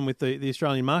problem with the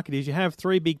Australian market is you have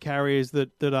 3 big carriers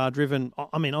that are driven.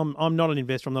 I mean, I'm not an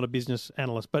investor, I'm not a business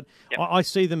analyst, but I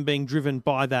see them being driven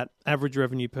by that average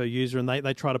revenue per user, and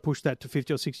they try to push that to $50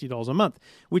 or $60 a month,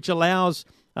 which allows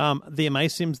the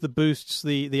AMASIMs, the Boosts,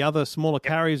 the other smaller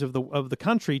carriers of the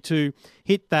country to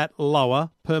hit that lower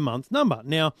per month number.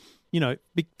 Now,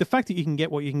 the fact that you can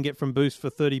get what you can get from Boost for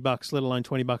 $30, let alone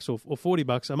 $20 or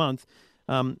 $40 a month,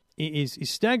 is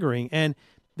staggering. And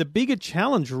the bigger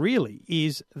challenge really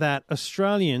is that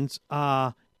Australians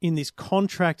are in this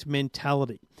contract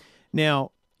mentality.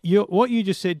 Now, what you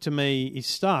just said to me is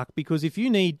stark, because if you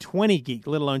need 20 gig,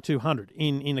 let alone 200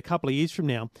 in a couple of years from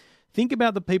now, think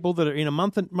about the people that are in a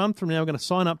month from now going to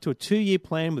sign up to a 2-year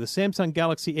plan with a Samsung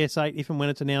Galaxy S8 if and when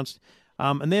it's announced.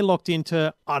 And they're locked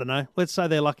into, I don't know, let's say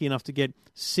they're lucky enough to get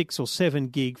 6 or 7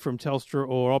 gig from Telstra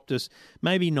or Optus,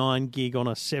 maybe 9 gig on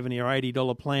a $70 or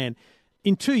 $80 plan.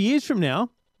 In 2 years from now,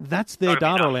 that's their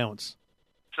data allowance.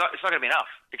 It's not going to be enough,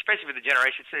 especially with the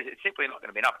generation. It's simply not going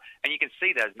to be enough. And you can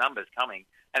see those numbers coming,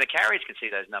 and the carriers can see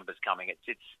those numbers coming.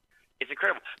 It's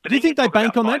incredible. But do you think they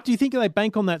bank on that? Do you think they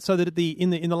bank on that so that in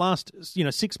the last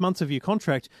 6 months of your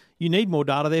contract, you need more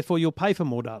data, therefore you'll pay for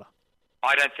more data?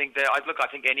 I don't think that. I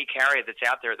think any carrier that's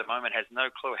out there at the moment has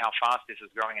no clue how fast this is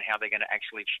growing and how they're going to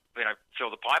actually, fill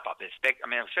the pipe up.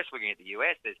 Especially looking at the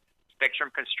US, there's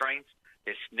spectrum constraints,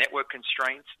 there's network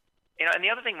constraints. And the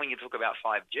other thing when you talk about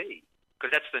 5G, because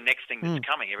that's the next thing that's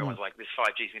coming, everyone's like, this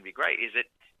 5G is going to be great, is that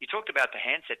you talked about the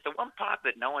handsets. The one part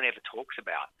that no one ever talks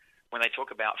about when they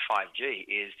talk about 5G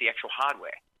is the actual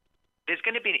hardware. there's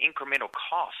going to be an incremental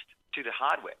cost to the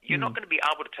hardware. You're not going to be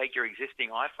able to take your existing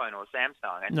iPhone or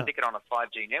Samsung and stick it on a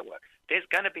 5G network. There's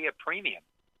going to be a premium.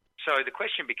 So the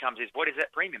question becomes what is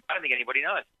that premium? I don't think anybody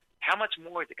knows. How much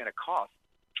more is it going to cost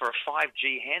for a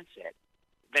 5G handset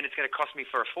than it's going to cost me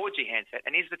for a 4G handset?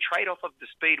 And is the trade-off of the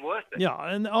speed worth it? Yeah,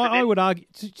 and I would argue,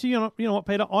 you know what,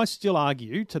 Peter? I still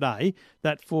argue today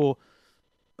that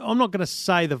I'm not going to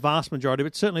say the vast majority,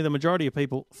 but certainly the majority of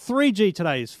people, 3G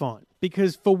today is fine.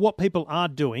 Because for what people are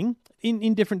doing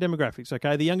in different demographics,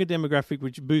 okay? The younger demographic,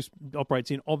 which Boost operates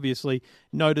in, obviously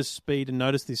notice speed and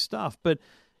notice this stuff. But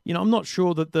I'm not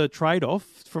sure that the trade-off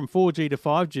from 4G to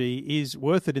 5G is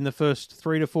worth it in the first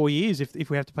 3 to 4 years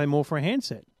if we have to pay more for a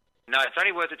handset. No, it's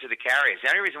only worth it to the carriers. The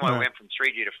only reason why we went from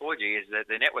 3G to 4G is that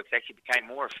the networks actually became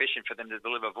more efficient for them to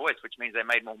deliver voice, which means they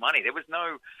made more money. There was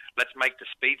no, let's make the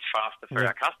speeds faster for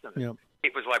our customers. Yeah.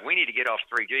 It was like, we need to get off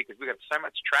 3G because we've got so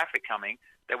much traffic coming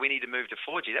that we need to move to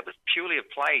 4G. That was purely a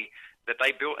play that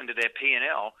they built into their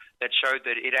P&L that showed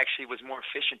that it actually was more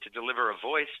efficient to deliver a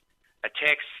voice, a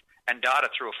text, and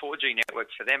data through a 4G network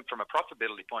for them from a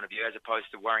profitability point of view, as opposed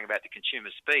to worrying about the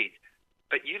consumer speed.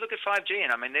 But you look at 5G, and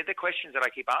I mean, they're the questions that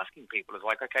I keep asking people is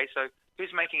like, okay, so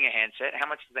who's making a handset? How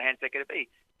much is the handset going to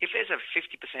be? If there's a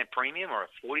 50% premium or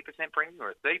a 40% premium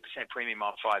or a 30% premium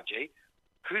on 5G,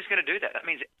 who's going to do that? That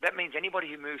means anybody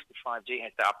who moves to 5G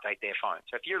has to update their phone.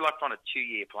 So if you're locked on a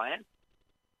 2-year plan,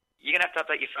 you're going to have to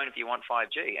update your phone if you want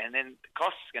 5G, and then the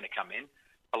cost is going to come in.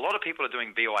 A lot of people are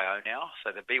doing BYO now.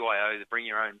 So the BYO, the bring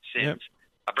your own SIMs,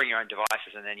 bring your own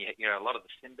devices, and then you know a lot of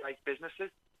the SIM-based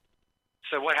businesses.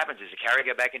 So what happens is the carrier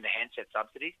go back into handset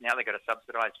subsidies. Now they've got to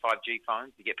subsidise 5G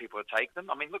phones to get people to take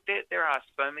them. I mean, look, there are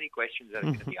so many questions that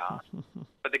are going to be asked.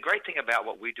 But the great thing about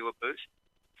what we do at Boost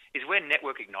is we're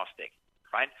network agnostic,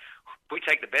 right? We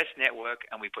take the best network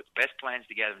and we put the best plans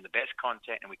together and the best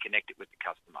content and we connect it with the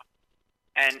customer.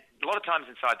 And a lot of times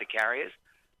inside the carriers,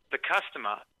 the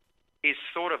customer is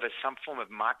sort of some form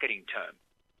of marketing term,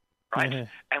 right?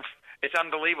 And it's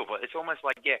unbelievable. It's almost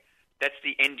like, that's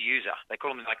the end user. They call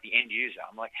them like the end user.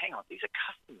 I'm like, hang on, these are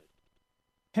customers.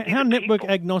 How network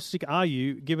agnostic are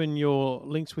you, given your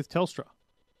links with Telstra?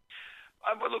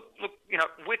 Well, look,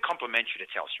 we're complementary to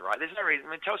Telstra, right? There's no reason.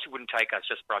 I mean, Telstra wouldn't take us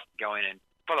just for us to go in and,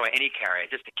 by the way, any carrier,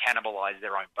 just to cannibalize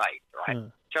their own base, right?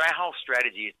 So our whole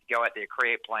strategy is to go out there,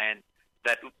 create plans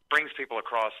that brings people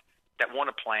across that want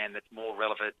a plan that's more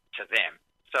relevant to them.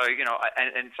 So,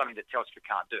 and something that Telstra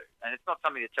can't do. And it's not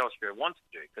something that Telstra wants to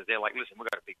do because they're like, listen,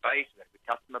 we've got a big base, we've got a big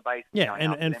customer base. Yeah,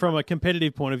 and from a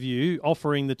competitive point of view,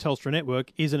 offering the Telstra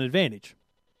network is an advantage.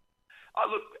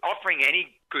 Look, offering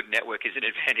any good network is an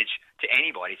advantage to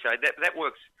anybody. So that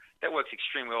works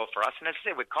extremely well for us. And as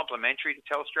I said, we're complementary to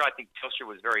Telstra. I think Telstra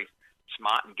was very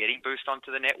smart in getting Boost onto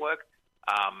the network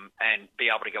and be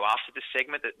able to go after this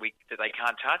segment that they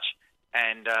can't touch.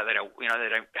 And they don't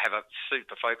have a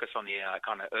super focus on the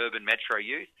kind of urban metro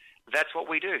youth. That's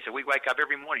what we do. So we wake up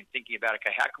every morning thinking about,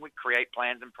 okay, how can we create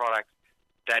plans and products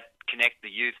that connect the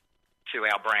youth to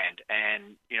our brand?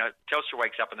 And Telstra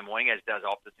wakes up in the morning, as does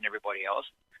Optus and everybody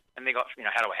else, and they got,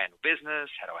 how do I handle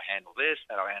business? How do I handle this?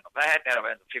 How do I handle that? How do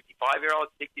I handle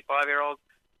 55-year-olds, 65-year-olds?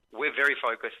 We're very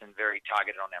focused and very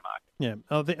targeted on our market. Yeah,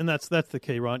 and that's the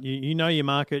key, right? You know your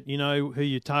market, you know who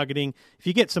you're targeting. If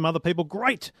you get some other people,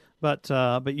 great, but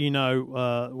you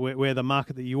know where the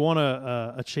market that you want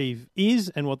to achieve is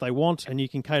and what they want, and you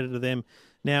can cater to them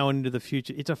now and into the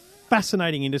future. It's a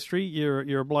fascinating industry.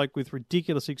 You're a bloke with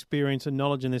ridiculous experience and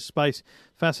knowledge in this space.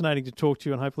 Fascinating to talk to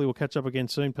you, and hopefully we'll catch up again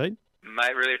soon, Pete.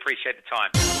 Mate, really appreciate the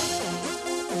time.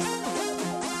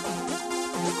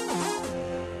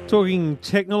 Talking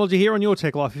technology here on Your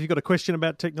Tech Life. If you've got a question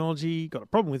about technology, got a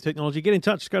problem with technology, get in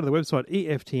touch. Go to the website,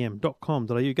 eftm.com.au.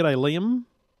 G'day, Liam.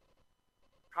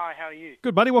 Hi, how are you?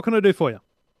 Good, buddy. What can I do for you?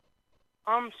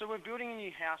 So we're building a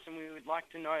new house and we would like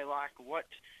to know, what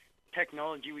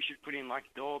technology we should put in,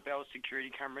 doorbells, security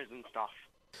cameras and stuff.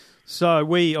 So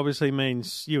we obviously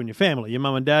means you and your family, your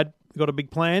mum and dad. Got a big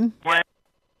plan?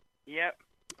 Yep.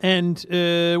 And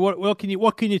what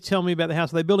can you tell me about the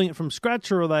house? Are they building it from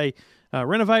scratch or are they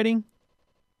renovating?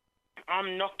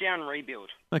 Knock down, rebuild.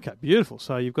 Okay, beautiful.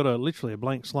 So you've got literally a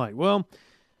blank slate. Well,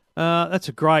 that's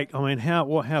a great. I mean, how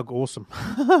awesome!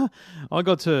 I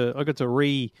got to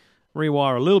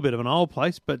rewire a little bit of an old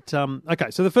place, but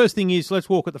okay. So the first thing is let's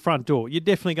walk at the front door. You're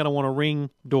definitely going to want a Ring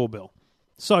doorbell.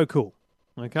 So cool.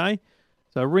 Okay,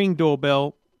 so Ring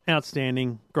doorbell,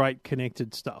 outstanding, great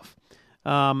connected stuff.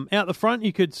 Out the front,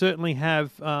 you could certainly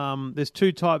have, there's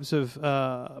two types of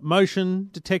motion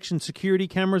detection security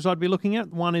cameras I'd be looking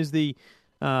at. One is the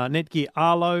Netgear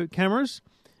Arlo cameras,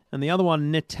 and the other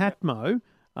one, Netatmo,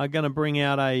 are going to bring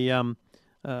out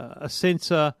a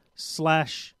sensor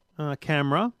slash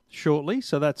camera shortly.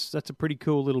 So that's a pretty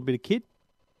cool little bit of kit.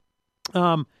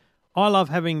 I love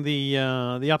having the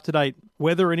up-to-date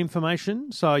weather and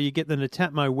information. So you get the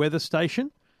Netatmo weather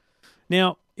station.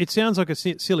 Now, it sounds like a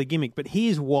silly gimmick, but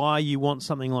here's why you want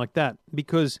something like that.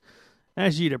 Because,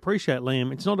 as you'd appreciate,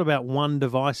 Liam, it's not about one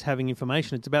device having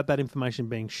information. It's about that information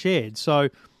being shared. So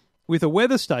with a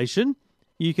weather station,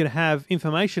 you could have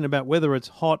information about whether it's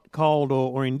hot, cold,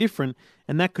 or indifferent,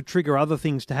 and that could trigger other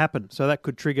things to happen. So that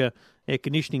could trigger air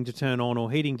conditioning to turn on or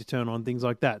heating to turn on, things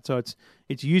like that. So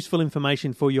it's useful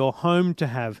information for your home to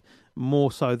have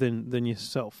more so than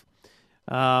yourself.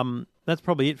 That's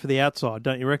probably it for the outside,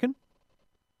 don't you reckon?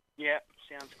 Yeah,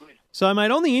 sounds good. So,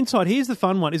 mate, on the inside, here's the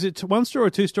fun one. Is it one-story or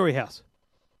two-story house?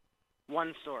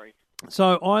 One story.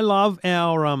 So I love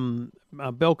our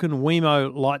Belkin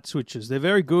Wemo light switches. They're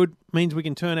very good. Means we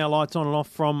can turn our lights on and off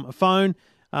from a phone,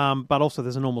 but also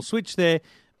there's a normal switch there.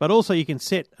 But also you can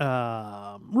set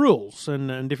rules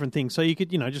and different things. So you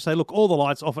could, just say, look, all the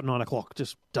lights off at 9 o'clock.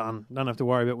 Just done. Don't have to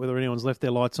worry about whether anyone's left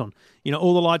their lights on.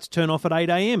 All the lights turn off at 8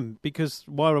 a.m. because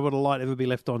why would a light ever be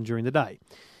left on during the day?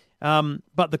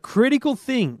 But the critical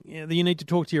thing that you need to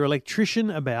talk to your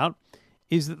electrician about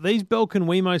is that these Belkin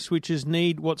Wemo switches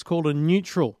need what's called a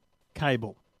neutral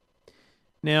cable.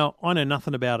 Now, I know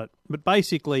nothing about it, but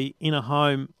basically in a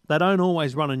home, they don't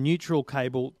always run a neutral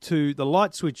cable to the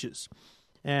light switches.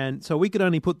 And so we could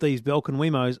only put these Belkin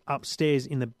Wemos upstairs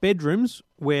in the bedrooms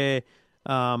where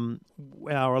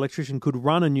our electrician could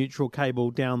run a neutral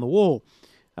cable down the wall.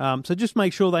 So just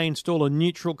make sure they install a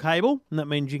neutral cable, and that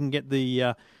means you can get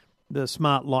the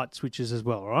smart light switches as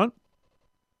well, all right?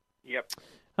 Yep.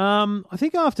 I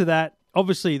think after that,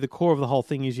 obviously the core of the whole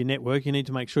thing is your network. You need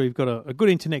to make sure you've got a good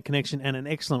internet connection and an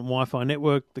excellent Wi-Fi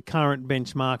network. The current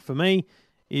benchmark for me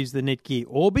is the Netgear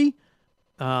Orbi.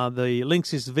 The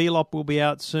Linksys VLOP will be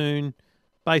out soon.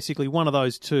 Basically, one of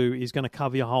those two is going to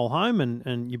cover your whole home,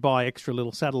 and you buy extra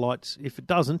little satellites. If it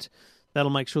doesn't, that'll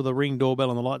make sure the Ring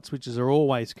doorbell and the light switches are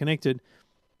always connected.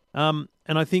 And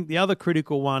I think the other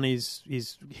critical one is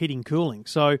heating cooling.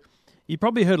 So you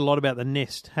probably heard a lot about the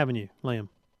Nest, haven't you, Liam?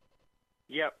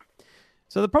 Yep.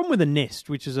 So the problem with the Nest,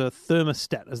 which is a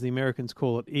thermostat, as the Americans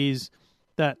call it, is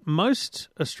that most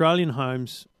Australian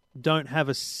homes don't have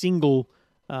a single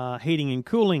heating and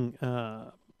cooling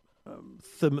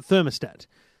thermostat.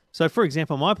 So, for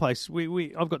example, my place,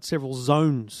 I've got several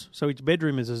zones. So each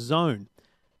bedroom is a zone.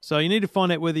 So you need to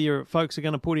find out whether your folks are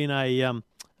going to put in an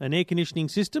air conditioning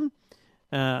system.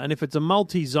 And if it's a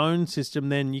multi-zone system,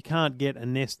 then you can't get a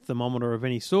Nest thermometer of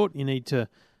any sort. You need to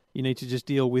just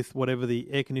deal with whatever the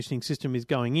air conditioning system is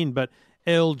going in. But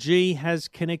LG has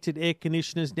connected air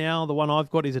conditioners now. The one I've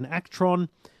got is an Actron.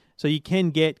 So you can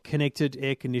get connected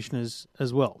air conditioners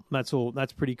as well. That's all.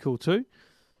 That's pretty cool too.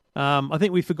 I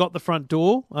think we forgot the front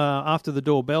door. After the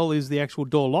doorbell is the actual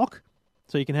door lock.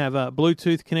 So you can have a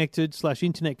Bluetooth connected /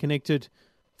 internet connected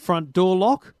front door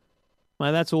lock.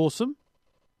 Mate, that's awesome.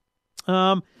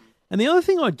 And the other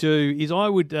thing I'd do is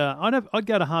I'd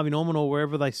go to Harvey Norman or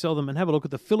wherever they sell them and have a look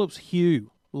at the Philips Hue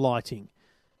lighting.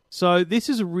 So this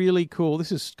is really cool.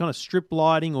 This is kind of strip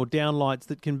lighting or down lights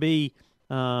that can be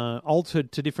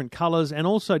altered to different colours and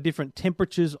also different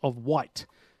temperatures of white.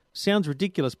 Sounds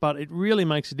ridiculous, but it really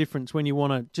makes a difference when you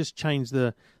want to just change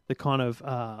the kind of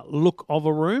look of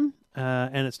a room,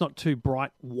 and it's not too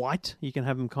bright white. You can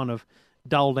have them kind of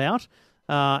dulled out.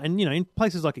 And, in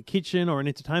places like a kitchen or an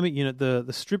entertainment unit, the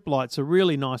strip lights are a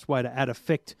really nice way to add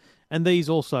effect, and these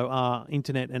also are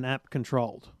internet and app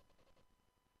controlled.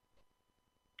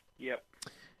 Yep.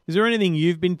 Is there anything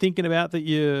you've been thinking about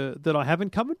that I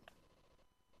haven't covered?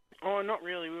 Oh, not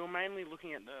really. We were mainly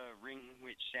looking at the Ring,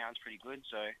 which sounds pretty good.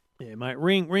 So Yeah, mate,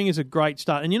 Ring is a great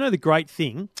start. And the great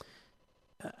thing,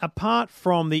 apart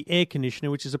from the air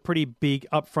conditioner, which is a pretty big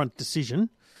upfront decision,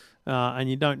 and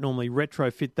you don't normally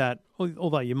retrofit that,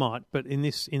 although you might, but in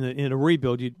a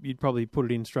rebuild, you'd probably put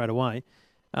it in straight away.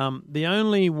 The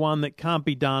only one that can't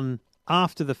be done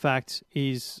after the fact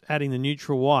is adding the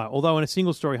neutral wire, although in a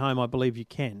single-story home, I believe you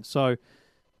can. So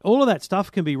all of that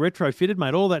stuff can be retrofitted,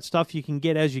 mate. All that stuff you can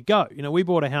get as you go. We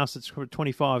bought a house that's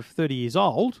 25, 30 years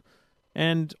old,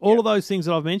 and all of those things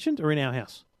that I've mentioned are in our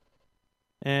house.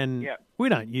 And we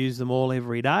don't use them all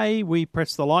every day. We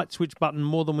press the light switch button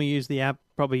more than we use the app,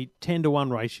 probably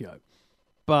 10-to-1 ratio.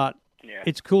 But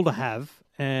it's cool to have,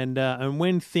 and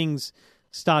when things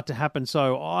start to happen.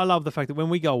 So I love the fact that when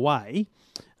we go away,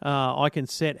 I can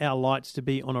set our lights to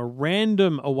be on a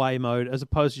random away mode as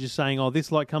opposed to just saying,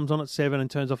 this light comes on at 7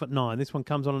 and turns off at 9. This one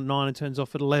comes on at 9 and turns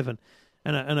off at 11.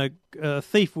 And a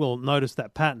thief will notice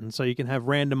that pattern, so you can have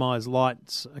randomized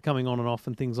lights coming on and off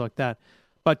and things like that.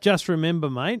 But just remember,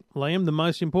 mate, Liam, the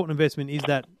most important investment is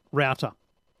that router,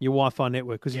 your Wi-Fi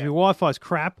network. Because if your Wi-Fi's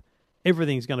crap,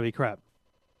 everything's going to be crap.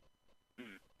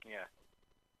 Yeah.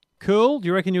 Cool. Do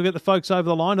you reckon you'll get the folks over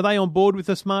the line? Are they on board with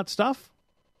the smart stuff?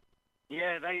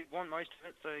 Yeah, they want most of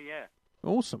it, so yeah.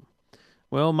 Awesome.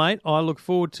 Well, mate, I look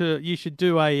forward to. You should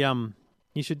do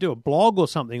a blog or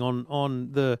something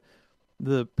on the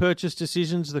purchase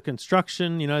decisions, the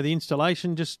construction, the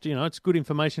installation. Just it's good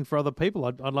information for other people.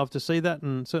 I'd love to see that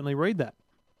and certainly read that.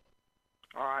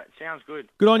 All right, sounds good.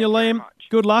 Good on you, Thank very Liam. much.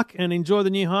 Good luck and enjoy the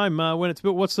new home when it's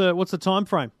built. What's the time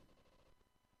frame?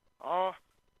 Oh,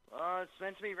 it's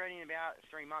meant to be ready in about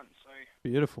 3 months. So.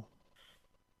 Beautiful.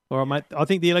 All right, mate. I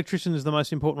think the electrician is the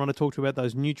most important one to talk to about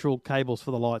those neutral cables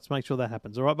for the lights. Make sure that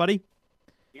happens. All right, buddy?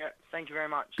 Yeah, thank you very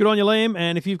much. Good on you, Liam.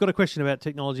 And if you've got a question about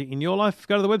technology in your life,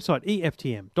 go to the website,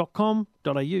 eftm.com.au.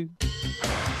 Well,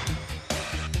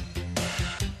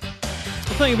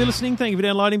 thank you for listening. Thank you for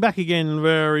downloading. Back again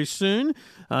very soon.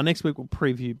 Next week, we'll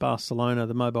preview Barcelona,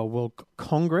 the Mobile World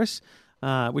Congress,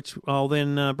 which I'll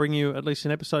then bring you at least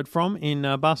an episode from in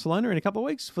Barcelona in a couple of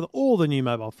weeks for all the new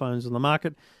mobile phones on the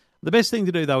market. The best thing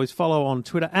to do, though, is follow on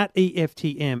Twitter at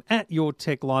EFTM, at Your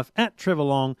Tech Life, at Trevor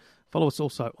Long. Follow us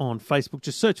also on Facebook.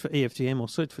 Just search for EFTM or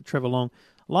search for Trevor Long.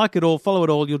 Like it all, follow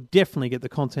it all. You'll definitely get the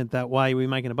content that way. We're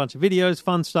making a bunch of videos,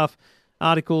 fun stuff,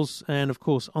 articles, and, of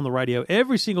course, on the radio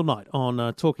every single night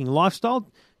on Talking Lifestyle.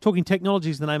 Talking Technology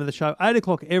is the name of the show. 8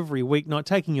 o'clock every weeknight,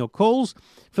 taking your calls.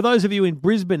 For those of you in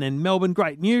Brisbane and Melbourne,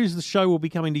 great news. The show will be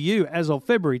coming to you as of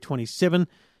February 27.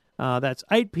 That's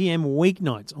 8 p.m.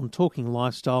 weeknights on Talking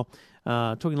Lifestyle.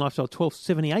 Talking Lifestyle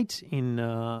 1278 in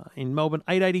Melbourne,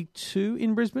 882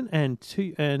 in Brisbane, and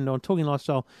on Talking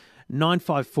Lifestyle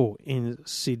 954 in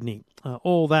Sydney.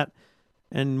 All that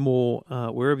and more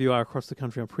wherever you are across the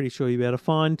country. I'm pretty sure you'll be able to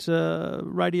find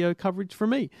radio coverage from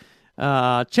me.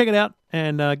 Check it out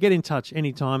and get in touch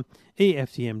anytime.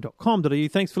 EFTM.com.au.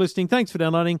 Thanks for listening. Thanks for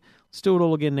downloading. Let's do it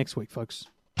all again next week, folks.